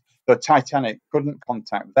silence. So Titanic couldn't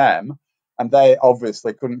contact them, and they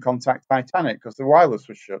obviously couldn't contact Titanic because the wireless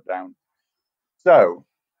was shut down. So,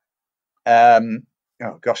 oh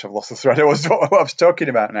gosh, I've lost the thread. What I was talking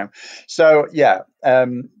about now. So yeah,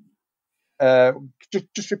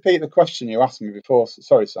 just repeat the question you asked me before.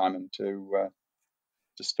 Sorry, Simon, to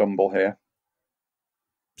stumble here.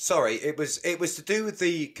 Sorry, it was to do with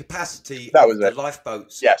the capacity That of was the it.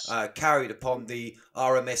 lifeboats Yes. carried upon the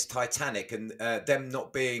RMS Titanic and them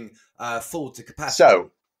not being full to capacity.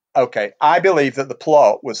 So, okay, I believe that the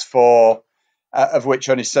plot was for, of which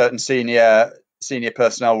only certain senior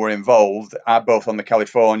personnel were involved, both on the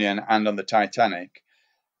Californian and on the Titanic.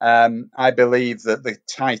 I believe that the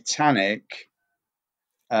Titanic,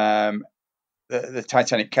 the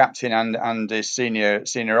Titanic captain and his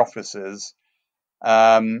senior officers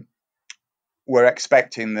were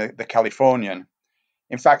expecting the Californian.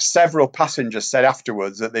 In fact, several passengers said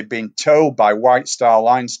afterwards that they'd been told by White Star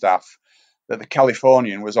Line staff that the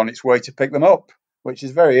Californian was on its way to pick them up, which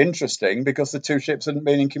is very interesting because the two ships hadn't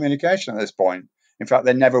been in communication at this point. In fact,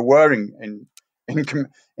 they never were in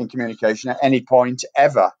communication at any point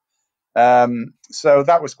ever. So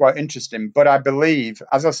that was quite interesting. But I believe,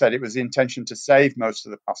 as I said, it was the intention to save most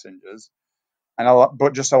of the passengers,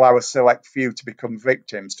 but just allow a select few to become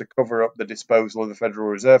victims to cover up the disposal of the Federal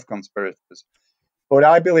Reserve conspirators. But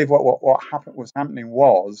I believe what was happening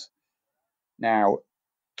was, now,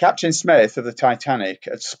 Captain Smith of the Titanic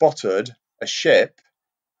had spotted a ship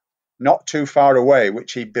not too far away,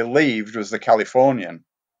 which he believed was the Californian.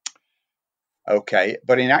 Okay,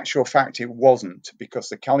 but in actual fact, it wasn't, because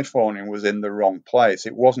the Californian was in the wrong place.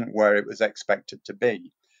 It wasn't where it was expected to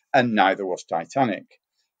be, and neither was Titanic.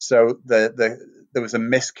 So there was a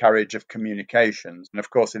miscarriage of communications. And of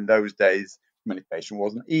course, in those days, communication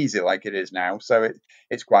wasn't easy like it is now. So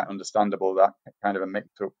it's quite understandable that kind of a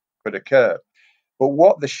mix-up could occur. But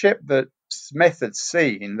what the ship that Smith had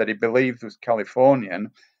seen that he believed was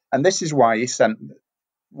Californian, and this is why he sent,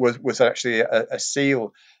 was actually a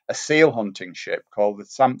seal hunting ship called the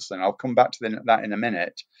Samson. I'll come back to that in a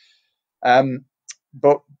minute.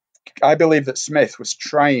 But I believe that Smith was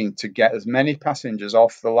trying to get as many passengers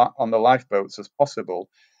on the lifeboats as possible,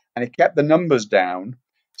 and he kept the numbers down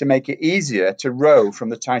to make it easier to row from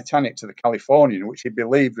the Titanic to the Californian, which he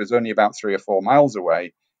believed was only about 3 or 4 miles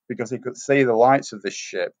away, because he could see the lights of this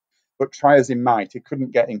ship. But try as he might, he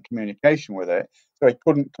couldn't get in communication with it, so he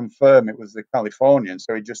couldn't confirm it was the Californian,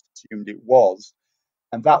 so he just assumed it was.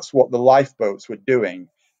 And that's what the lifeboats were doing.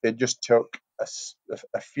 They just took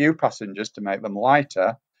a few passengers to make them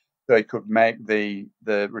lighter, so he could make the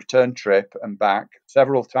return trip and back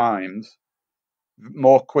several times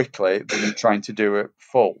more quickly than trying to do it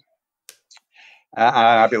full. And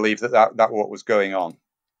I believe that what was going on.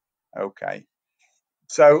 Okay.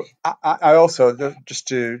 So I also, just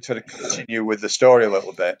to sort of continue with the story a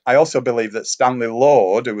little bit, I also believe that Stanley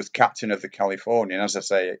Lord, who was captain of the Californian, as I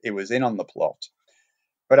say, he was in on the plot.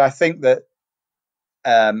 But I think that,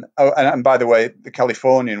 and by the way, the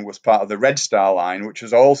Californian was part of the Red Star Line, which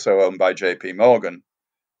was also owned by J.P. Morgan.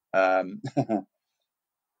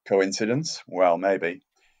 Coincidence? Well, maybe.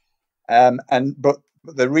 But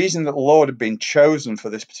the reason that Lord had been chosen for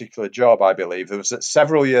this particular job, I believe, was that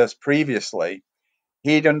several years previously,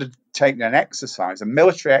 he'd undertaken an exercise, a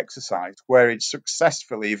military exercise, where he'd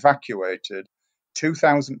successfully evacuated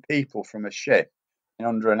 2,000 people from a ship in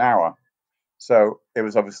under an hour. So it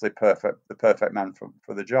was obviously the perfect man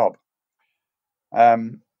for the job.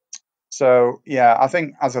 So yeah, I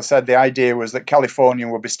think, as I said, the idea was that Californian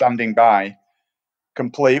would be standing by,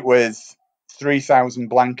 complete with 3,000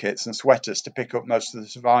 blankets and sweaters to pick up most of the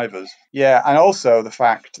survivors. Yeah, and also the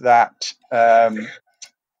fact that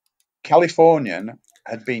Californian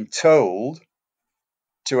had been told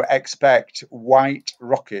to expect white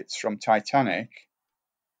rockets from Titanic,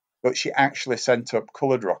 but she actually sent up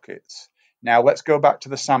coloured rockets. Now let's go back to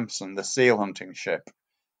the Samson, the seal hunting ship.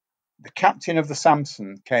 The captain of the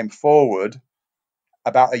Samson came forward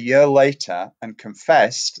about a year later and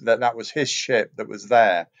confessed that that was his ship that was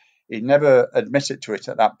there. He never admitted to it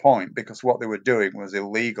at that point because what they were doing was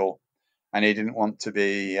illegal and he didn't want to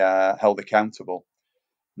be held accountable.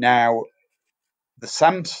 Now, the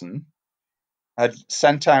Samson had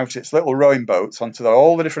sent out its little rowing boats onto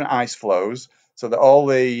all the different ice floes so that all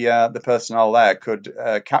the personnel there could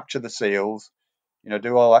capture the seals,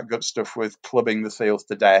 do all that good stuff with clubbing the seals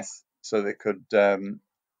to death so they could,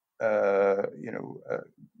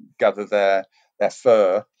 gather their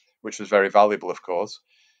fur, which was very valuable, of course.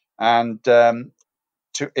 And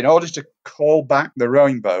in order to call back the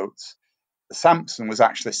rowing boats, the Samson was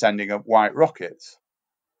actually sending up white rockets.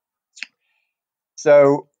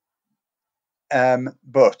 So,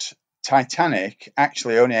 but Titanic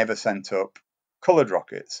actually only ever sent up coloured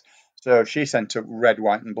rockets. So she sent up red,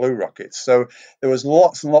 white, and blue rockets. So there was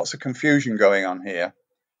lots and lots of confusion going on here.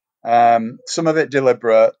 Some of it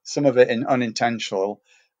deliberate, some of it unintentional.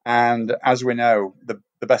 And as we know,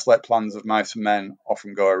 the best laid plans of mice and men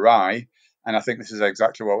often go awry. And I think this is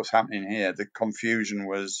exactly what was happening here. The confusion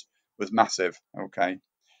was massive. Okay.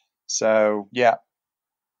 So, yeah.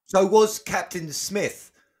 So was Captain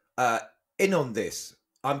Smith in on this?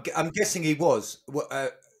 I'm guessing he was.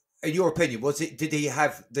 In your opinion, was it? Did he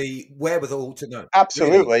have the wherewithal to know?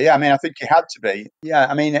 Absolutely. Really? Yeah. I mean, I think he had to be. Yeah.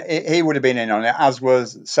 I mean, he would have been in on it, as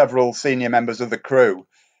was several senior members of the crew.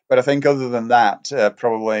 But I think other than that,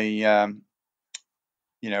 probably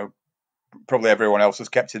everyone else was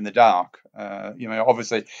kept in the dark.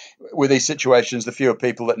 Obviously, with these situations, the fewer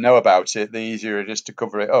people that know about it, the easier it is to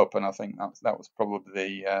cover it up. And I think that was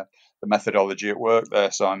probably the methodology at work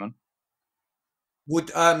there, Simon.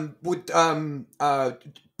 Would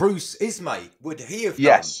Bruce Ismay, would he have done?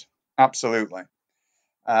 Yes, absolutely.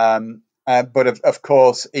 But of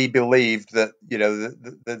course, he believed that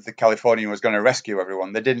the Californian was going to rescue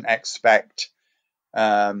everyone. They didn't expect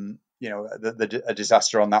a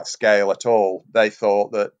disaster on that scale at all. They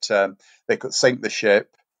thought that they could sink the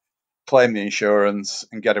ship, claim the insurance,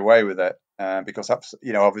 and get away with it because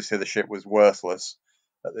obviously the ship was worthless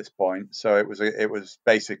at this point. So it was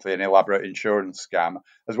basically an elaborate insurance scam,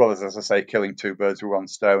 as well as I say, killing two birds with one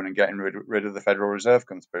stone and getting rid of the Federal Reserve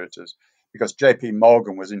conspirators. Because J.P.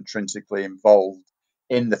 Morgan was intrinsically involved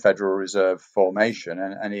in the Federal Reserve formation,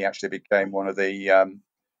 and he actually became one of the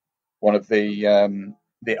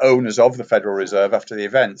owners of the Federal Reserve after the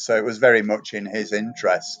event. So it was very much in his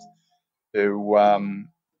interest to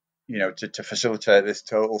facilitate this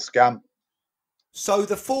total scam. So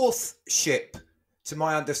the fourth ship, to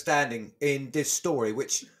my understanding, in this story,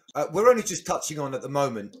 which we're only just touching on at the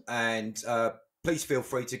moment, and please feel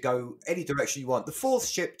free to go any direction you want. The fourth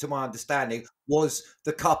ship, to my understanding, was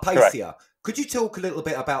the Carpathia. Correct. Could you talk a little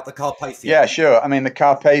bit about the Carpathia? Yeah, sure. I mean, the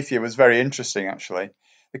Carpathia was very interesting, actually.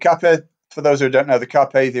 For those who don't know, the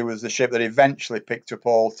Carpathia was the ship that eventually picked up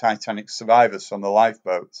all Titanic survivors from the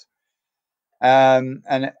lifeboats. And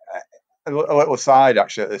a little aside,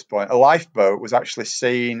 actually, at this point, a lifeboat was actually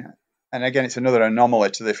seen, and again, it's another anomaly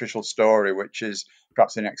to the official story, which is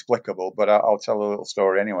perhaps inexplicable, but I'll tell a little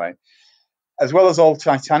story anyway. As well as all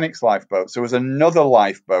Titanic's lifeboats, there was another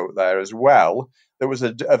lifeboat there as well that was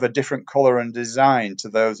of a different colour and design to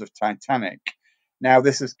those of Titanic. Now,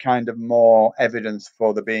 this is kind of more evidence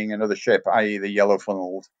for there being another ship, i.e. the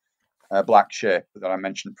yellow-funnelled black ship that I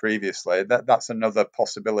mentioned previously. That's another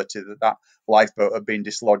possibility that lifeboat had been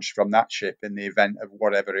dislodged from that ship in the event of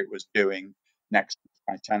whatever it was doing next to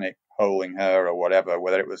Titanic, holing her or whatever,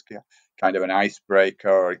 whether it was kind of an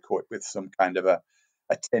icebreaker or equipped with some kind of a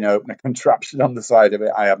tin opener contraption on the side of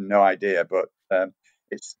it. I have no idea, but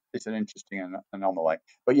it's an interesting anomaly.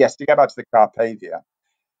 But yes, to get back to the Carpathia,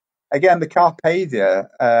 again, the Carpathia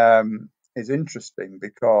is interesting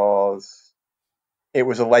because it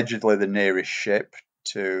was allegedly the nearest ship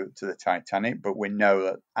to the Titanic, but we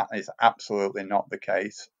know that is absolutely not the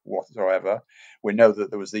case whatsoever. We know that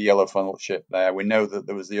there was the yellow funnel ship there. We know that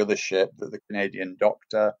there was the other ship that the Canadian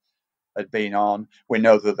doctor had been on. We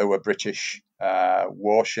know that there were British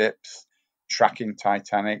warships tracking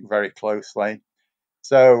Titanic very closely.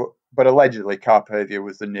 So, but allegedly Carpathia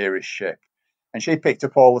was the nearest ship, and she picked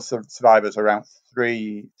up all the survivors around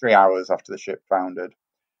three hours after the ship foundered.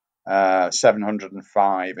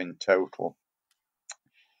 705 in total.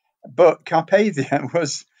 But Carpathia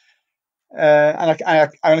was, and I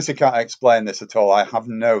honestly can't explain this at all. I have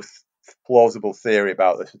no plausible theory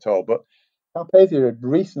about this at all. But Carpathia had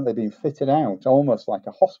recently been fitted out almost like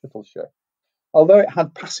a hospital ship. Although it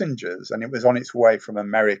had passengers and it was on its way from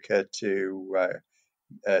America to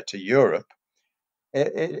Europe,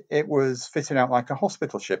 it was fitted out like a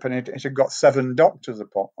hospital ship, and it had got 7 doctors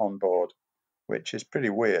on board, which is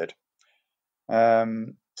pretty weird.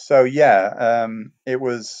 So yeah,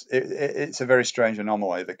 it's a very strange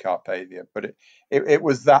anomaly, the Carpathia, but it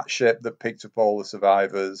was that ship that picked up all the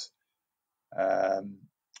survivors,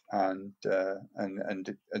 and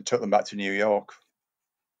took them back to New York.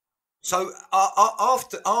 So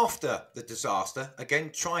after the disaster,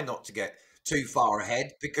 again, try not to get too far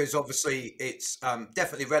ahead because obviously it's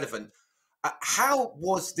definitely relevant. How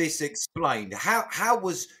was this explained? How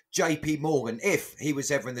was J.P. Morgan, if he was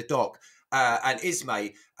ever in the dock, and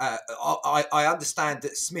Ismay? I understand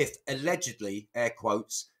that Smith allegedly, air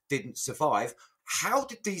quotes, didn't survive. How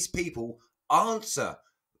did these people answer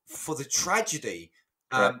for the tragedy,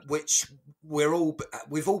 which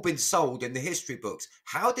we've all been sold in the history books?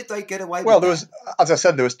 How did they get away? Well, with there was, as I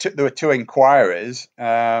said, there were two inquiries.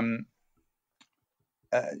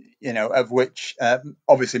 Of which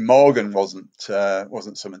obviously Morgan wasn't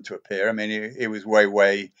summoned to appear. I mean, he was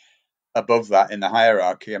way above that in the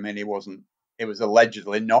hierarchy. I mean, he was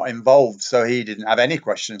allegedly not involved, so he didn't have any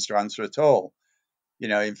questions to answer at all.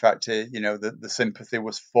 In fact, the sympathy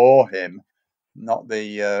was for him, not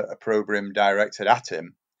the opprobrium directed at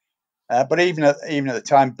him. But even at the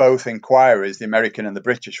time, both inquiries, the American and the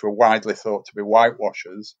British, were widely thought to be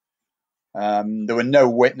whitewashers. There were no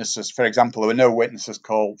witnesses. For example, there were no witnesses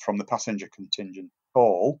called from the passenger contingent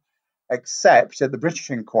call, except at the British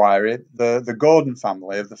inquiry, the Gordon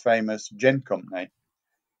family of the famous gin company.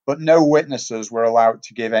 But no witnesses were allowed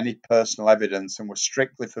to give any personal evidence and were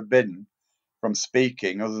strictly forbidden from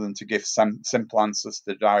speaking other than to give simple answers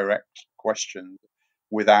to direct questions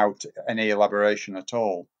without any elaboration at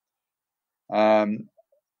all. And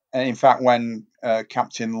in fact, when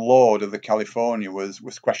Captain Lord of the California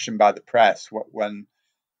was questioned by the press when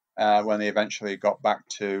they eventually got back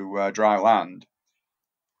to dry land,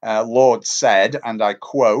 Lord said, and I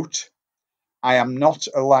quote, "I am not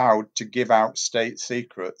allowed to give out state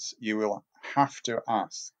secrets. You will have to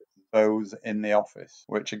ask those in the office,"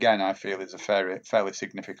 which again I feel is a fairly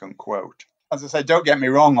significant quote. As I say, don't get me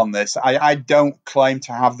wrong on this. I don't claim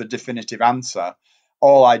to have the definitive answer.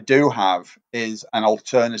 All I do have is an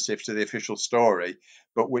alternative to the official story,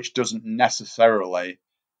 but which doesn't necessarily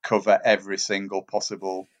cover every single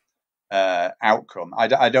possible outcome.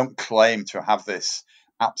 I don't claim to have this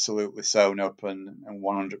absolutely sewn up and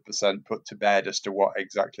 100% put to bed as to what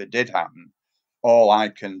exactly did happen. All I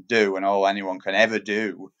can do, and all anyone can ever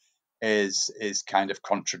do, is kind of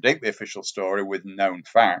contradict the official story with known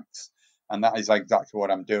facts. And that is exactly what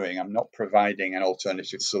I'm doing. I'm not providing an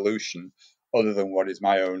alternative solution other than what is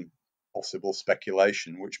my own possible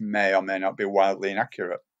speculation, which may or may not be wildly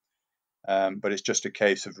inaccurate. But it's just a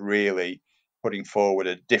case of really putting forward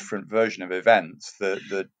a different version of events that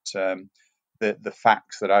the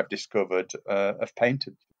facts that I've discovered have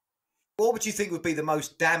painted. What would you think would be the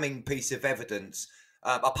most damning piece of evidence,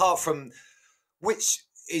 apart from which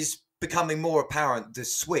is becoming more apparent, the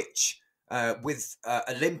switch with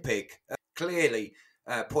Olympic clearly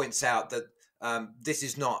points out that this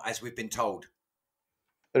is not as we've been told?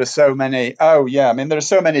 There are so many. Oh yeah, I mean there are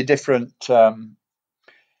so many different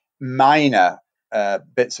minor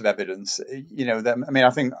bits of evidence.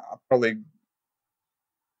 I think I probably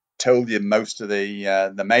told you most of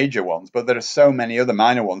the major ones, but there are so many other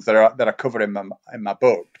minor ones that are covered in my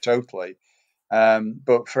book totally.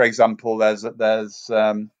 But for example, there's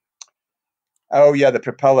the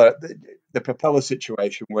propeller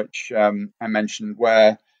situation, which I mentioned,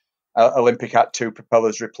 where Olympic had 2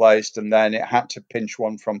 propellers replaced, and then it had to pinch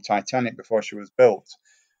one from Titanic before she was built.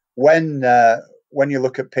 When you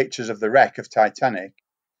look at pictures of the wreck of Titanic,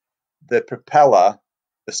 the propeller,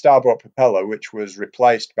 the starboard propeller, which was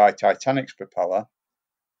replaced by Titanic's propeller,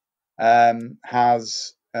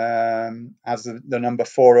 has the number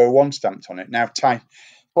 401 stamped on it. Now,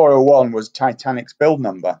 401 was Titanic's build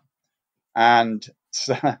number, and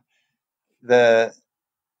so the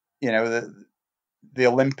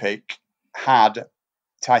Olympic had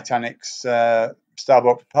Titanic's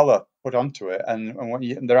starboard propeller put onto it, and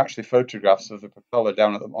there are actually photographs of the propeller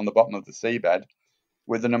down on the bottom of the seabed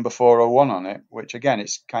with the number 401 on it, which again,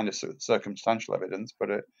 it's kind of circumstantial evidence,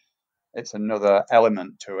 but it's another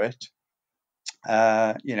element to it.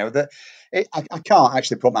 I can't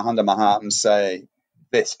actually put my hand on my heart and say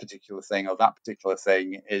this particular thing or that particular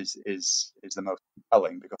thing is the most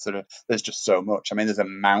compelling, because there's just so much. I mean, there's a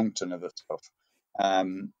mountain of the stuff,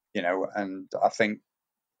 and I think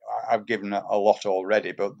I've given a lot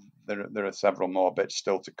already, but there are several more bits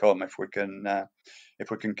still to come if we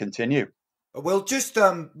can continue. We'll just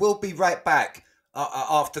we'll be right back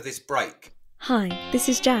after this break. Hi, this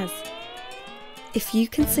is Jazz. If you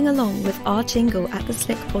can sing along with our jingle at the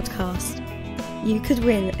Slick podcast, you could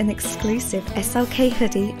win an exclusive SLK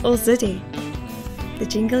hoodie or zoodie. The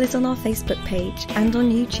jingle is on our Facebook page and on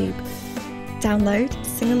YouTube. Download,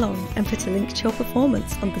 sing along, and put a link to your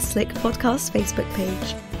performance on the Slick Podcast Facebook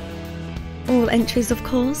page. All entries, of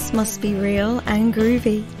course, must be real and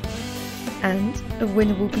groovy. And a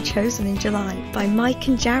winner will be chosen in July by Mike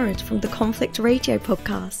and Jared from the Conflict Radio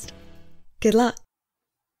podcast. Good luck.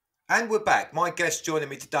 And we're back. My guest joining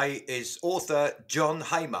me today is author John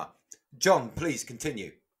Hamer. John, please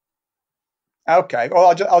continue. Okay,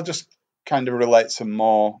 well, I'll just kind of relate some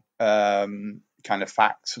more kind of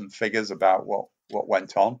facts and figures about what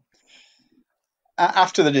went on.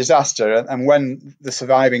 After the disaster, and when the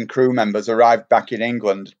surviving crew members arrived back in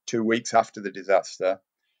England 2 weeks after the disaster,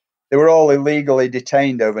 they were all illegally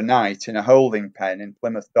detained overnight in a holding pen in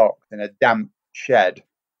Plymouth Docks in a damp shed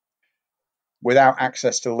without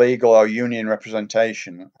access to legal or union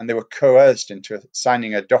representation, and they were coerced into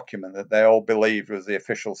signing a document that they all believed was the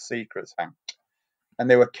Official Secrets Act. And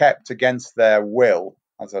they were kept against their will,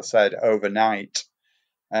 as I said, overnight.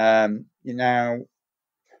 Again,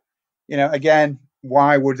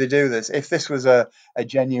 why would they do this? If this was a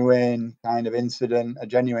genuine kind of incident, a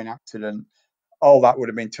genuine accident, all that would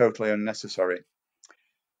have been totally unnecessary.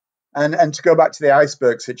 And to go back to the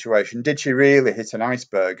iceberg situation, did she really hit an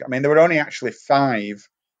iceberg? I mean, there were only actually 5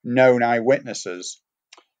 known eyewitnesses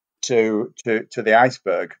to the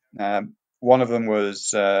iceberg. One of them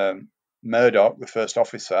was Murdoch, the first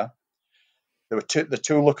officer. There were the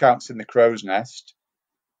 2 lookouts in the crow's nest,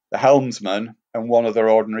 the helmsman, and one other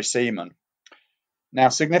ordinary seaman. Now,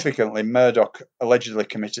 significantly, Murdoch allegedly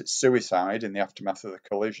committed suicide in the aftermath of the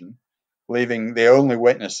collision, leaving the only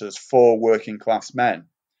witnesses 4 working-class men.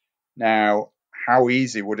 Now, how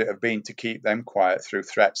easy would it have been to keep them quiet through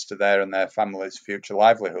threats to their and their families' future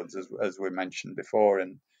livelihoods, as we mentioned before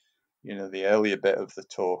in the earlier bit of the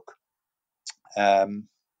talk? In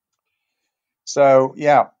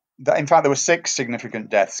fact, there were 6 significant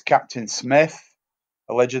deaths. Captain Smith,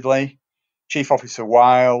 allegedly, Chief Officer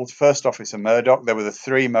Wild, First Officer Murdoch. They were the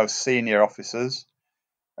 3 most senior officers,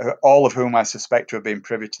 all of whom I suspect to have been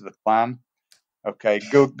privy to the plan. Okay,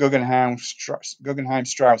 Guggenheim, Strauss,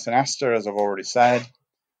 and Astor, as I've already said.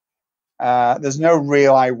 There's no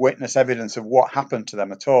real eyewitness evidence of what happened to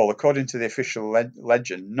them at all. According to the official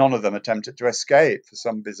legend, none of them attempted to escape for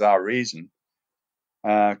some bizarre reason.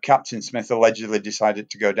 Captain Smith allegedly decided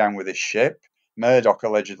to go down with his ship. Murdoch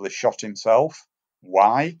allegedly shot himself.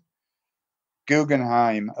 Why?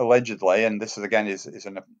 Guggenheim allegedly, and this is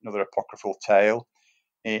another apocryphal tale,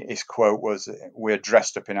 his quote was, "We're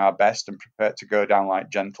dressed up in our best and prepared to go down like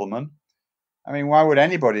gentlemen." I mean, why would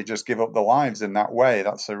anybody just give up their lives in that way?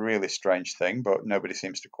 That's a really strange thing, but nobody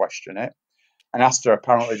seems to question it. And Astor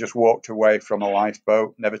apparently just walked away from a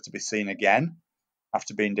lifeboat, never to be seen again,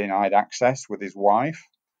 after being denied access with his wife.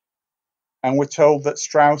 And we're told that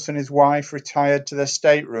Strauss and his wife retired to their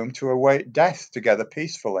stateroom to await death together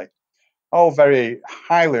peacefully. All very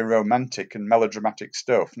highly romantic and melodramatic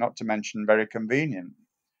stuff, not to mention very convenient.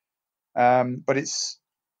 But it's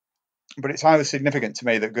highly significant to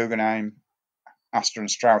me that Guggenheim, Astor, and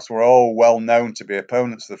Strauss were all well known to be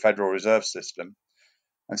opponents of the Federal Reserve System,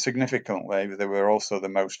 and significantly, they were also the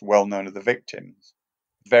most well known of the victims.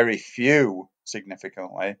 Very few,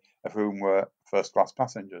 significantly, of whom were first-class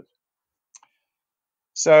passengers.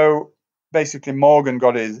 So basically, Morgan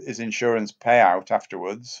got his insurance payout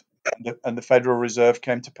afterwards, and the Federal Reserve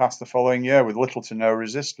came to pass the following year with little to no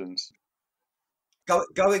resistance.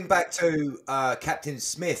 Going back to Captain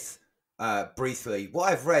Smith briefly,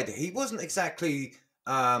 what I've read, he wasn't exactly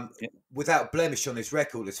without blemish on his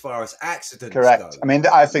record as far as accidents Correct. go. I mean,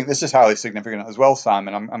 I think this is highly significant as well,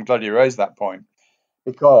 Simon. I'm glad you raised that point,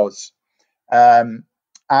 because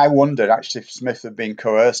I wondered actually if Smith had been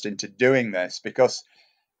coerced into doing this, because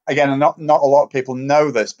again, not a lot of people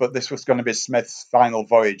know this, but this was going to be Smith's final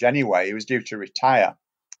voyage anyway. He was due to retire.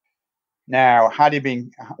 Now,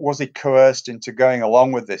 was he coerced into going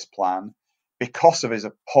along with this plan because of his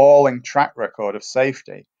appalling track record of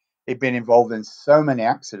safety? He'd been involved in so many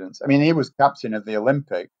accidents. I mean, he was captain of the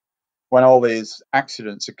Olympic when all these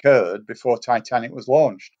accidents occurred before Titanic was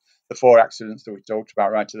launched. The 4 accidents that we talked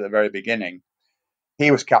about right at the very beginning.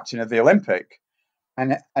 He was captain of the Olympic.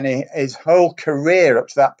 And his whole career up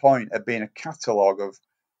to that point had been a catalogue of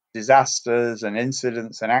disasters and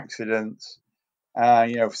incidents and accidents.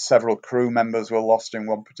 Several crew members were lost in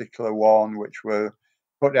one particular one, which were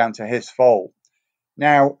put down to his fault.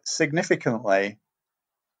 Now, significantly,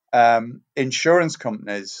 insurance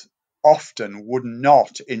companies often would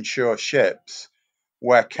not insure ships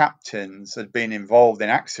where captains had been involved in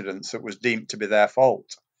accidents that was deemed to be their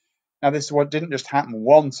fault. Now, this is what didn't just happen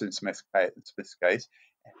once in Smith's case.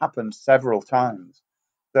 It happened several times.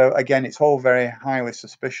 So again, it's all very highly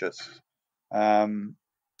suspicious.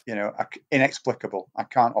 Inexplicable. I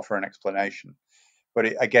can't offer an explanation.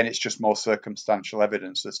 But again, it's just more circumstantial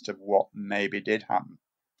evidence as to what maybe did happen.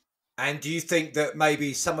 And do you think that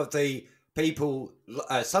maybe some of the people,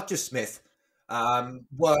 such as Smith,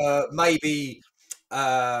 were maybe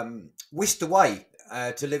whisked away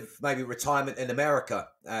to live maybe retirement in America,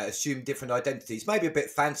 assume different identities, maybe a bit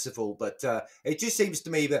fanciful, but it just seems to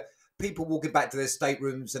me that people walking back to their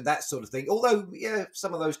staterooms and that sort of thing, although, yeah,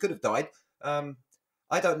 some of those could have died.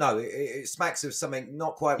 I don't know. It smacks of something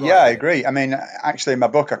not quite right. Yeah, I agree. I mean, actually, in my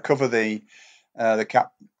book, I cover the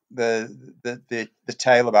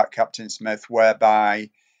tale about Captain Smith, whereby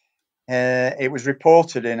it was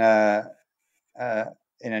reported in a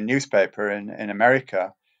newspaper in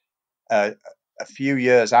America a few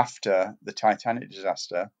years after the Titanic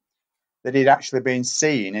disaster that he'd actually been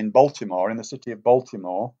seen in Baltimore, in the city of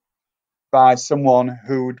Baltimore, by someone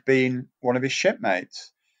who'd been one of his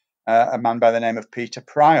shipmates, a man by the name of Peter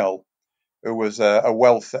Pryall, who was a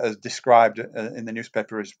wealth, as described in the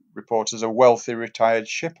newspaper report, as a wealthy retired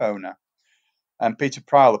ship owner. And Peter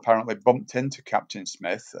Pryall apparently bumped into Captain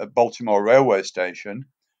Smith at Baltimore railway station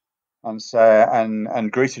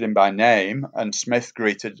and greeted him by name, and Smith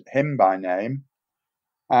greeted him by name,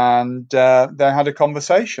 and they had a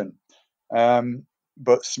conversation.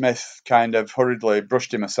 But Smith kind of hurriedly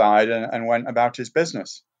brushed him aside and went about his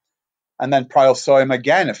business. And then Pryall saw him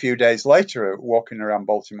again a few days later walking around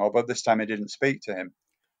Baltimore, but this time he didn't speak to him.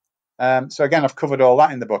 So again, I've covered all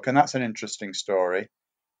that in the book, and that's an interesting story.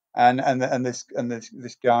 And this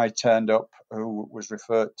guy turned up who was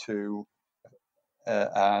referred to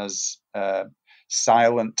as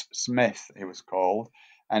Silent Smith, he was called,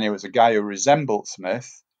 and he was a guy who resembled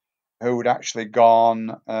Smith, who had actually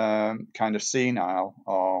gone kind of senile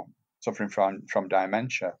or suffering from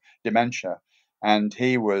dementia, and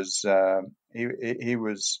he was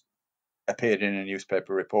appeared in a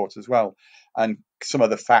newspaper report as well. And some of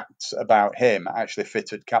the facts about him actually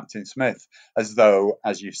fitted Captain Smith, as though,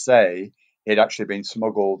 as you say, he'd actually been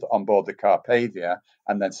smuggled on board the Carpathia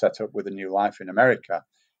and then set up with a new life in America.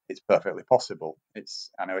 It's perfectly possible.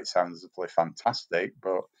 I know it sounds absolutely fantastic,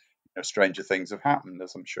 but stranger things have happened,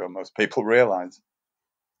 as I'm sure most people realise.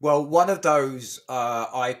 Well, one of those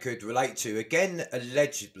I could relate to, again,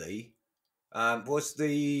 allegedly, was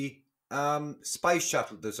the space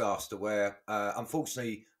shuttle disaster where,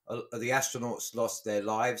 unfortunately, the astronauts lost their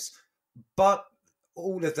lives, but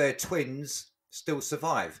all of their twins still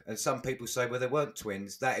survive. And some people say, well, they weren't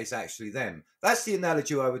twins. That is actually them. That's the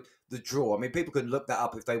analogy I would draw. I mean, people can look that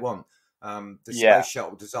up if they want. The space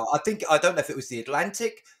shuttle disaster. I don't know if it was the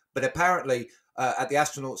Atlantic, but apparently at the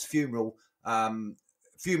astronauts'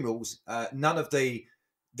 funerals, none of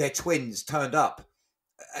their twins turned up.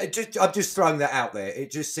 I'm just throwing that out there.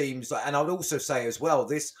 It just seems like, and I'd also say as well,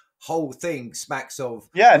 this whole thing smacks of.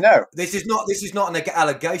 Yeah, no. This is not an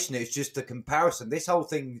allegation. It's just a comparison. This whole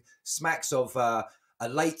thing smacks of a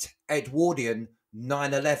late Edwardian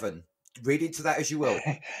 9/11. Read into that as you will.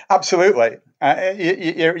 Absolutely.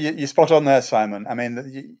 You're spot on there, Simon. I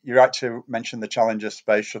mean, you're right to mention the Challenger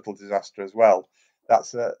space shuttle disaster as well.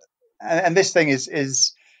 And this thing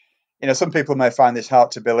is, some people may find this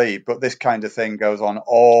hard to believe, but this kind of thing goes on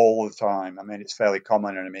all the time. I mean, it's fairly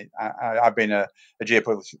common. And I mean, I've been a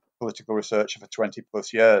geopolitical researcher for 20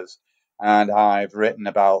 plus years, and I've written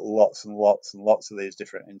about lots and lots and lots of these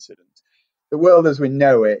different incidents. The world as we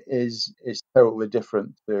know it is totally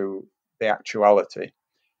different to the actuality.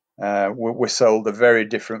 We're sold a very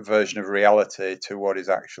different version of reality to what is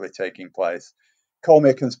actually taking place. Call me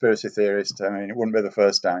a conspiracy theorist. I mean, it wouldn't be the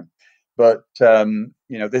first time. But,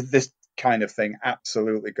 this kind of thing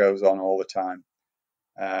absolutely goes on all the time.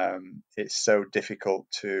 It's so difficult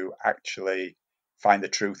to actually find the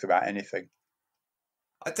truth about anything.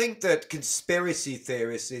 I think that conspiracy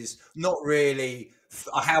theorists is not really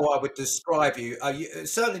how I would describe you.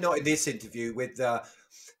 Certainly not in this interview with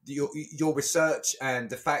your research and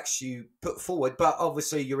the facts you put forward, but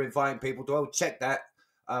obviously you're inviting people to check that.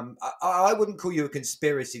 I wouldn't call you a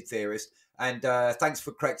conspiracy theorist. And thanks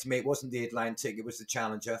for correcting me. It wasn't the Atlantic; it was the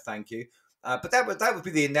Challenger. Thank you. But that would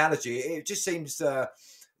be the analogy. It just seems the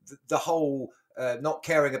whole not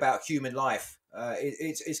caring about human life.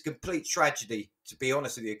 It's complete tragedy, to be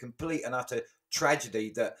honest with you. Complete and utter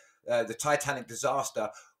tragedy that the Titanic disaster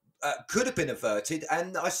could have been averted.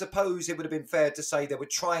 And I suppose it would have been fair to say they were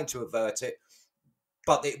trying to avert it,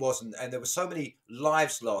 but it wasn't. And there were so many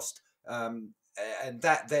lives lost. And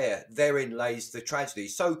therein lays the tragedy.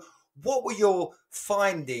 So what were your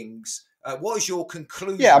findings? What was your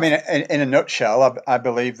conclusion? Yeah, I mean, in a nutshell, I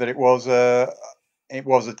believe that it was a it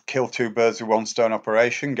was a kill two birds with one stone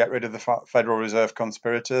operation, get rid of the Federal Reserve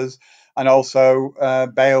conspirators, and also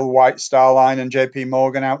bail White Star Line and JP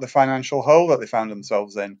Morgan out the financial hole that they found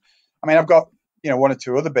themselves in. I mean, I've got one or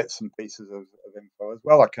two other bits and pieces of info as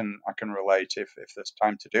well. I can relate if there's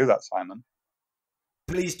time to do that, Simon.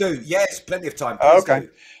 Please do. Yes, plenty of time. Please Okay. do.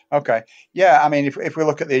 Okay. Yeah, I mean, if we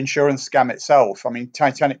look at the insurance scam itself, I mean,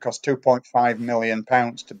 Titanic cost £2.5 million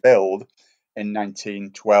to build in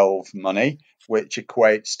 1912 money, which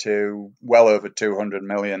equates to well over 200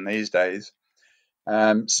 million these days.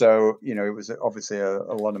 So, it was obviously a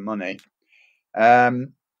lot of money.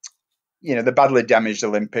 The badly damaged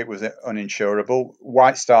Olympic was uninsurable.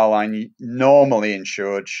 White Star Line normally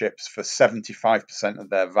insured ships for 75% of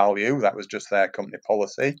their value. That was just their company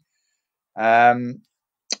policy. So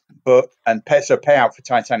payout for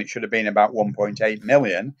Titanic should have been about 1.8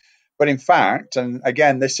 million. But in fact, and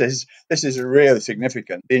again, this is really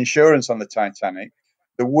significant. The insurance on the Titanic,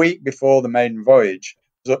 the week before the maiden voyage,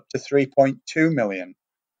 was up to 3.2 million,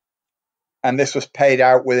 and this was paid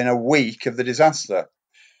out within a week of the disaster.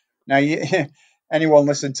 Now, anyone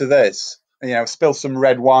listen to this, spill some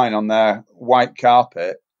red wine on their white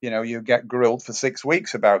carpet, you get grilled for 6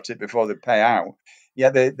 weeks about it before they pay out.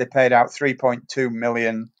 Yet they paid out 3.2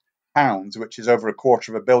 million pounds, which is over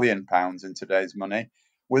 £250 million in today's money,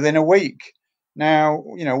 within a week. Now,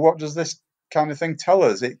 what does this kind of thing tell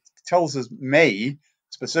us? It tells us, me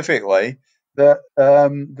specifically, that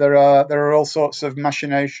there are all sorts of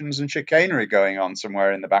machinations and chicanery going on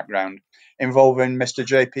somewhere in the background involving Mr.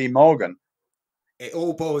 JP Morgan. It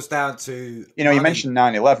all boils down to money. You mentioned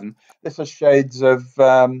 9/11. This is shades of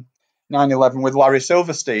 9/11 with Larry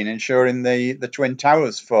Silverstein insuring the Twin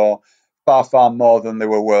Towers for far more than they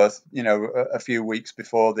were worth. A few weeks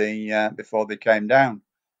before they came down.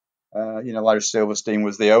 Larry Silverstein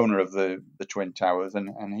was the owner of the Twin Towers,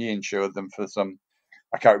 and he insured them for some.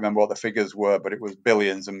 I can't remember what the figures were, but it was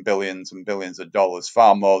billions and billions and billions of dollars,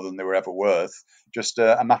 far more than they were ever worth, just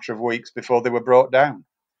a matter of weeks before they were brought down.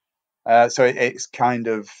 So it's kind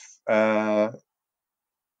of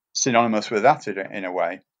synonymous with that in a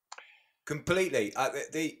way. Completely.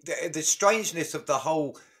 The strangeness of the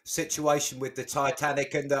whole situation with the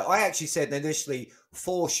Titanic, and I actually said initially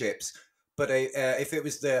 4 ships, but if it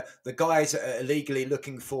was the guys illegally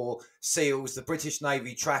looking for seals, the British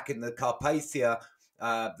Navy tracking the Carpathia,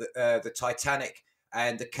 the Titanic,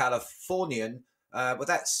 and the Californian, well,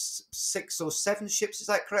 that's 6 or 7 ships. Is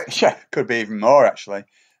that correct? Yeah, could be even more actually.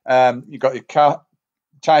 You've got your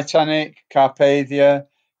Titanic, Carpathia,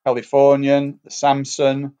 Californian, the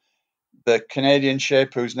Samson, the Canadian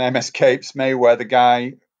ship whose name escapes me, where the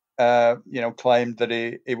guy, claimed that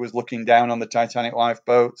he was looking down on the Titanic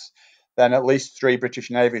lifeboats. Then at least 3 British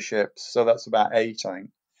Navy ships, so that's about 8, I think.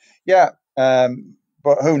 Yeah,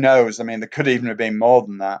 but who knows? I mean, there could even have been more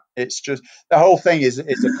than that. It's just the whole thing is a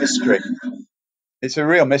mystery. It's a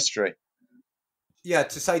real mystery. Yeah,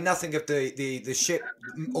 to say nothing of the ship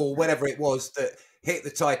or whatever it was that hit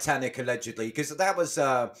the Titanic allegedly, because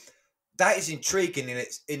that is intriguing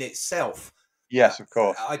in itself. Yes, of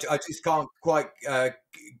course. I just can't quite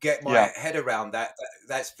get my head around that.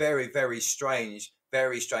 That's very, very strange.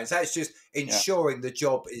 Very strange. That's just ensuring the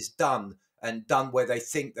job is done and done where they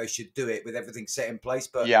think they should do it with everything set in place.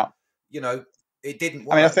 But it didn't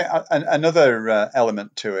work. I mean, I think another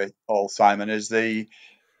element to it all, Simon, is the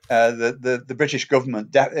British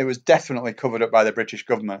government. It was definitely covered up by the British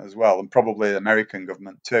government as well, and probably the American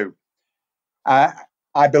government too.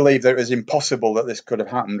 I believe that it was impossible that this could have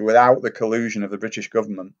happened without the collusion of the British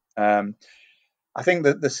government. I think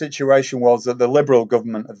that the situation was that the Liberal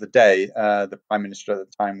government of the day, the Prime Minister at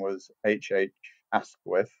the time was H.H.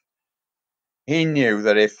 Asquith. He knew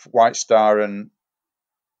that if White Star and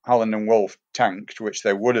Holland and Wolff tanked, which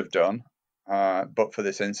they would have done, but for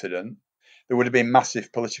this incident, there would have been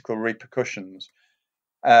massive political repercussions.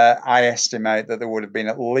 I estimate that there would have been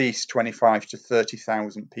at least 25 to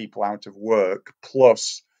 30,000 people out of work,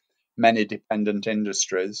 plus many dependent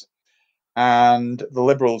industries. And the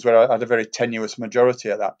Liberals had a very tenuous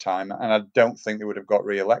majority at that time, and I don't think they would have got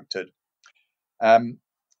re-elected.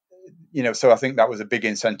 So I think that was a big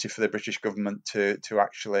incentive for the British government to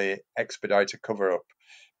actually expedite a cover-up.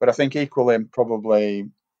 But I think equally and possibly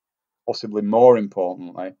more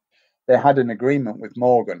importantly, they had an agreement with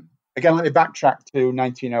Morgan. Again, let me backtrack to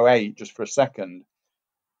 1908 just for a second.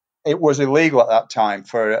 It was illegal at that time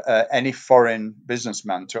for any foreign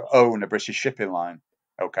businessman to own a British shipping line.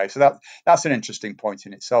 Okay, so that's an interesting point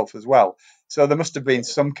in itself as well. So there must have been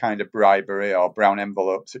some kind of bribery or brown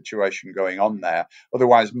envelope situation going on there.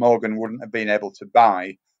 Otherwise, Morgan wouldn't have been able to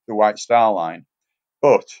buy the White Star Line.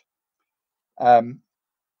 But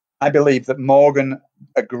I believe that Morgan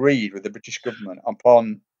agreed with the British government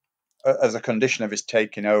upon, as a condition of his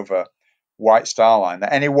taking over White Star Line,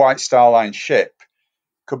 that any White Star Line ship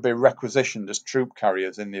could be requisitioned as troop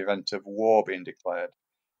carriers in the event of war being declared.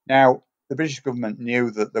 Now, the British government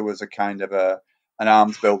knew that there was a kind of an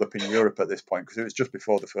arms build-up in Europe at this point, because it was just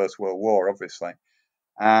before the First World War, obviously.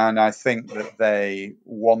 And I think that they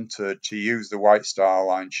wanted to use the White Star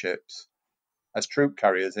Line ships as troop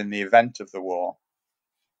carriers in the event of the war.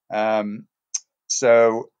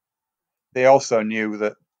 So they also knew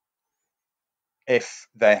that if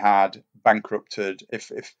they had bankrupted,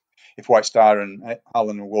 if White Star and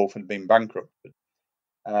Allen and Wolff had been bankrupted,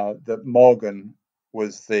 that Morgan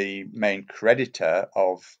was the main creditor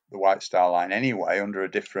of the White Star Line anyway, under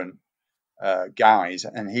a different guise,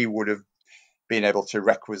 and he would have been able to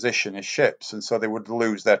requisition his ships, and so they would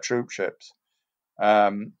lose their troop ships.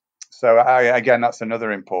 So again, that's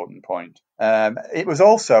another important point. It was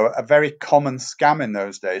also a very common scam in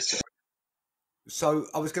those days. So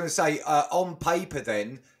I was going to say, on paper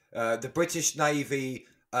then, the British Navy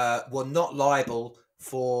were not liable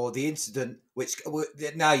for the incident, which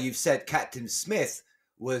now you've said Captain Smith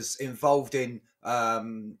was involved in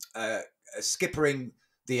skippering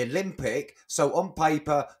the Olympic. So on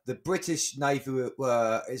paper, the British Navy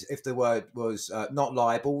were, if the word was, not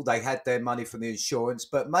liable. They had their money from the insurance,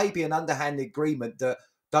 but maybe an underhanded agreement that,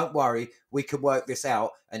 don't worry, we can work this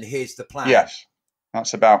out, and here's the plan. Yes,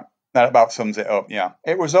 that about sums it up. Yeah,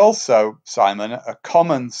 it was also, Simon, a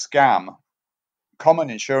common scam, common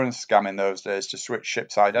insurance scam in those days to switch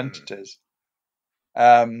ships' identities.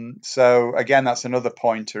 So again, that's another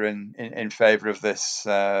pointer in favour of this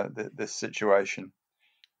this situation.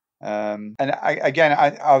 And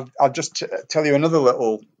I'll just tell you another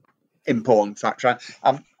little important fact.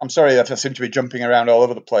 I'm sorry that I seem to be jumping around all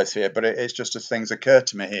over the place here, but it's just as things occur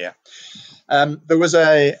to me here. There was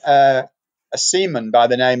a seaman by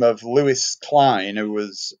the name of Louis Klein, who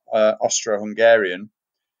was Austro-Hungarian,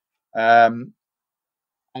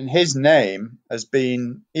 and his name has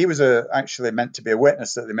been, he was actually meant to be a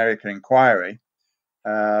witness at the American inquiry.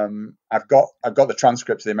 I've got the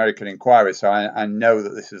transcript of the American inquiry, so I know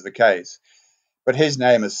that this is the case. But his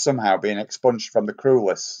name has somehow been expunged from the crew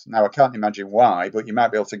list. Now, I can't imagine why, but you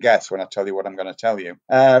might be able to guess when I tell you what I'm going to tell you.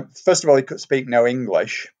 First of all, he could speak no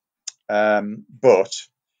English, but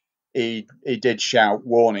he did shout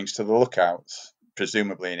warnings to the lookouts,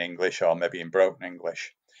 presumably in English or maybe in broken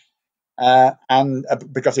English. And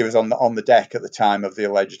because he was on the deck at the time of the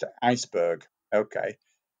alleged iceberg. Okay.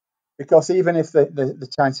 Because even if the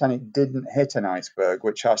Titanic didn't hit an iceberg,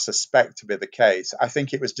 which I suspect to be the case, I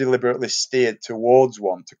think it was deliberately steered towards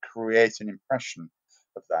one to create an impression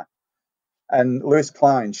of that. And Louis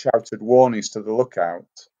Klein shouted warnings to the lookout.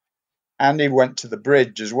 And he went to the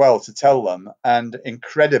bridge as well to tell them. And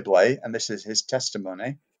incredibly, and this is his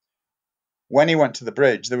testimony, when he went to the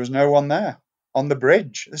bridge, there was no one there on the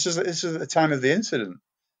bridge. This is at the time of the incident.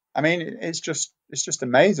 I mean, it's just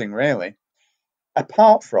amazing, really.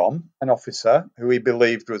 Apart from an officer who he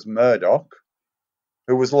believed was Murdoch,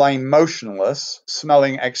 who was lying motionless,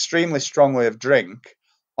 smelling extremely strongly of drink,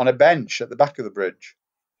 on a bench at the back of the bridge.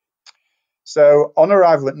 So on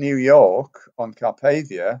arrival at New York on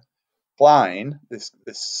Carpathia, Klein,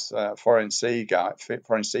 this foreign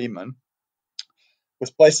seaman,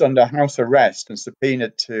 was placed under house arrest and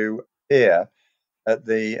subpoenaed to appear at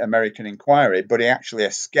the American inquiry, but he actually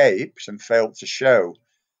escaped and failed to show.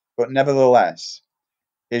 But nevertheless,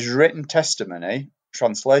 his written testimony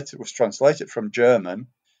was translated from German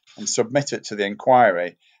and submitted to the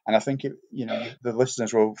inquiry. And I think the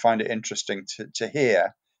listeners will find it interesting to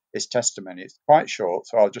hear his testimony. It's quite short,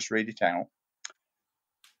 so I'll just read it out.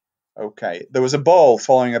 Okay. There was a ball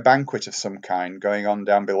following a banquet of some kind going on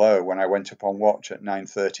down below when I went up on watch at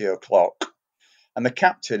 9:30 o'clock. And the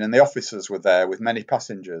captain and the officers were there with many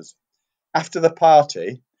passengers. After the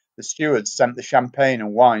party, the stewards sent the champagne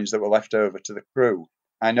and wines that were left over to the crew.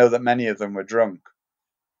 I know that many of them were drunk.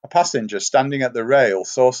 A passenger standing at the rail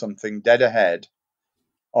saw something dead ahead,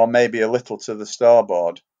 or maybe a little to the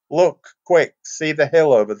starboard. Look, quick, see the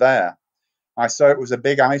hill over there. I saw it was a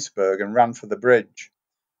big iceberg and ran for the bridge.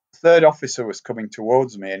 The third officer was coming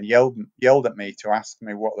towards me and yelled at me to ask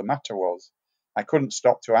me what the matter was. I couldn't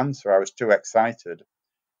stop to answer, I was too excited.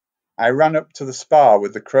 I ran up to the spar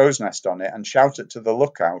with the crow's nest on it and shouted to the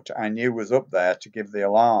lookout I knew was up there to give the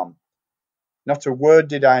alarm. Not a word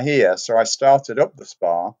did I hear, so I started up the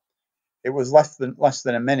spar. It was less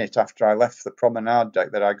than a minute after I left the promenade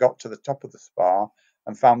deck that I got to the top of the spar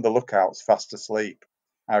and found the lookouts fast asleep.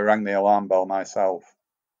 I rang the alarm bell myself.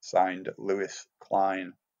 Signed, Louis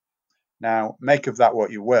Klein. Now, make of that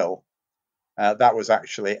what you will. that was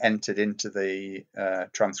actually entered into the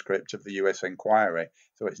transcript of the US inquiry.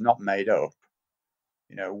 So it's not made up.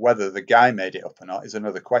 You know, whether the guy made it up or not is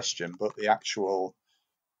another question, but the actual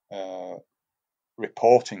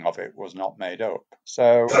reporting of it was not made up.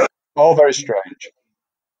 So all very strange.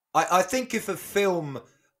 I think if a film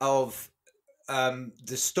of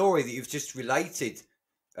the story that you've just related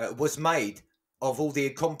was made of all the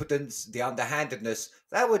incompetence, the underhandedness,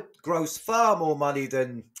 that would gross far more money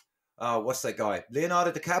than, what's that guy?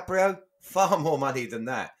 Leonardo DiCaprio? Far more money than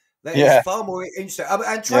that. That is far more interesting.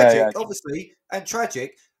 And tragic, obviously, and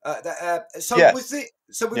tragic.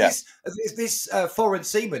 This foreign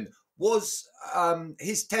seaman, was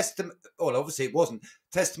his testimony, well, obviously it wasn't,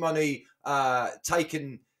 testimony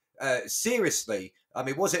taken seriously? I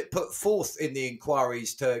mean, was it put forth in the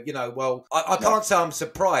inquiries to, you know, well, I can't say I'm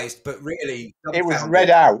surprised, but really... It was read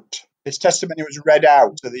out. His testimony was read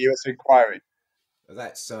out to the US inquiry.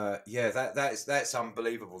 That's, that's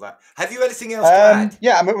unbelievable. That. Have you anything else to add?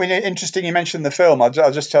 Yeah, I mean, interesting you mentioned the film. I'll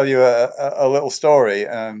just tell you a little story.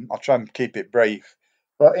 I'll try and keep it brief.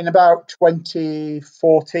 But in about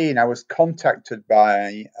 2014, I was contacted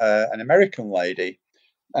by an American lady,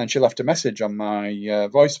 and she left a message on my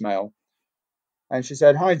voicemail. And she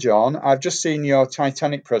said, "Hi, John, I've just seen your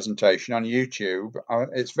Titanic presentation on YouTube.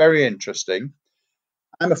 It's very interesting.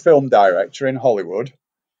 I'm a film director in Hollywood,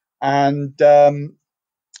 and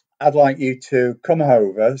I'd like you to come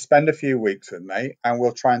over, spend a few weeks with me, and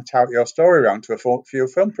we'll try and tout your story around to a few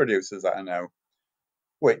film producers that I know,"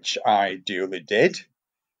 which I duly did.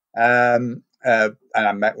 And I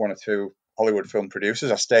met one or two Hollywood film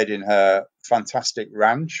producers. I stayed in her fantastic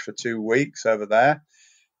ranch for 2 weeks over there.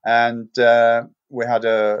 And we had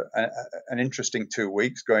an interesting 2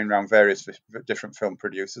 weeks going around various different film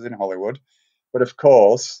producers in Hollywood. But of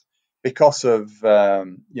course, because of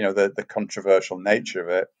the controversial nature of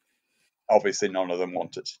it, obviously none of them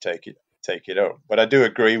wanted to take it up. But I do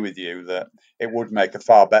agree with you that it would make a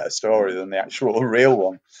far better story than the actual real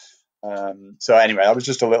one. So anyway, that was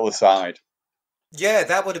just a little aside. Yeah,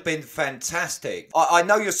 that would have been fantastic. I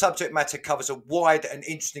know your subject matter covers a wide and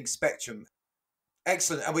interesting spectrum.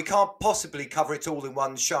 Excellent. And we can't possibly cover it all in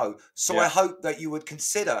one show. So I hope that you would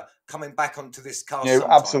consider coming back onto this cast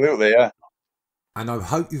sometime. Absolutely, yeah. And I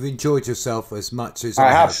hope you've enjoyed yourself as much as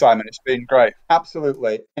I have, Simon. It's been great.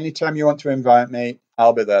 Absolutely. Anytime you want to invite me,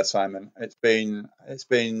 I'll be there, Simon. It's been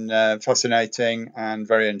fascinating and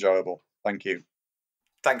very enjoyable. Thank you.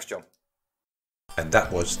 Thanks, John. And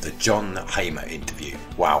that was the John Hamer interview.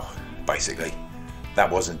 Wow, basically.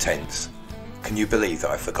 That was intense. Can you believe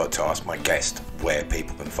that I forgot to ask my guest where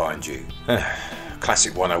people can find you?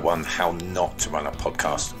 Classic 101, how not to run a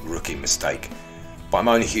podcast. Rookie mistake. But I'm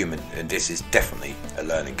only human, and this is definitely a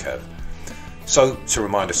learning curve. So, to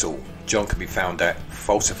remind us all, John can be found at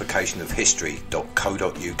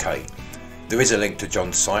falsificationofhistory.co.uk. There is a link to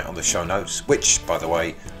John's site on the show notes, which, by the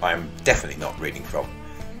way, I am definitely not reading from.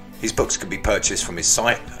 His books can be purchased from his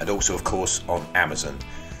site and also, of course, on Amazon.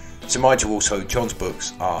 To remind you also, John's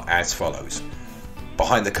books are as follows.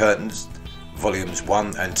 Behind the Curtains, Volumes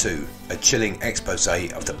 1 and 2, a chilling expose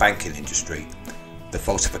of the banking industry. The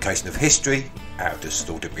Falsification of History, Our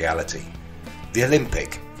Distorted Reality. The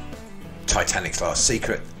Olympic, Titanic's Last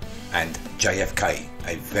Secret, and JFK,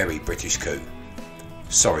 A Very British Coup.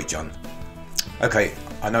 Sorry, John. Okay,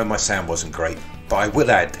 I know my sound wasn't great, but I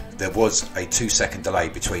will add there was a 2-second delay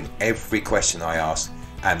between every question I asked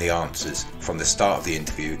and the answers from the start of the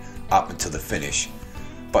interview up until the finish.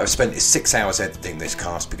 But I've spent 6 hours editing this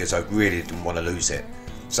cast because I really didn't want to lose it,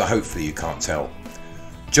 so hopefully you can't tell.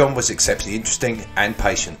 John was exceptionally interesting and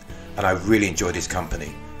patient, and I really enjoyed his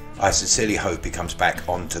company. I sincerely hope he comes back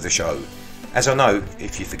onto the show. As I know,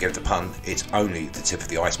 if you forgive the pun, it's only the tip of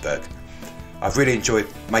the iceberg. I've really enjoyed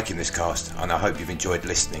making this cast, and I hope you've enjoyed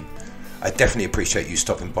listening. I definitely appreciate you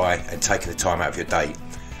stopping by and taking the time out of your day,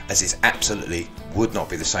 as it absolutely would not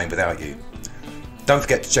be the same without you. Don't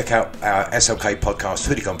forget to check out our SLK podcast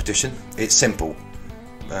hoodie competition. It's simple,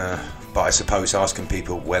 but I suppose asking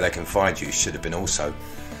people where they can find you should have been also.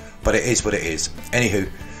 But it is what it is. Anywho,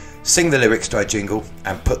 sing the lyrics to our jingle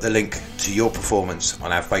and put the link to your performance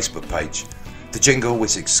on our Facebook page. The jingle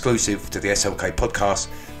was exclusive to the SLK podcast,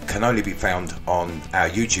 can only be found on our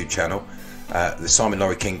YouTube channel, the Simon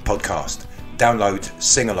Laurie King podcast. Download,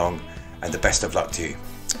 sing along, and the best of luck to you.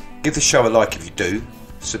 Give the show a like if you do.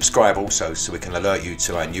 Subscribe also so we can alert you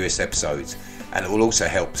to our newest episodes, and it will also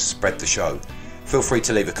help spread the show. Feel free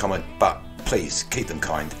to leave a comment, but please keep them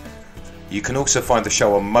kind. You can also find the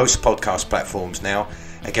show on most podcast platforms now.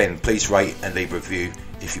 Again, please rate and leave a review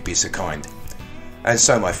if you'd be so kind. And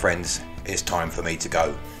so, my friends, it's time for me to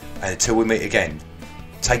go. And until we meet again,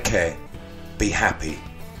 take care, be happy.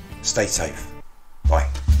 Stay safe. Bye.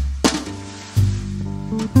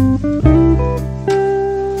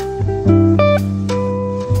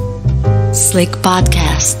 Slick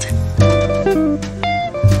Podcast.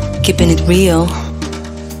 Keeping it real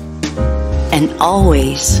and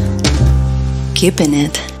always keeping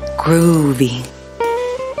it groovy.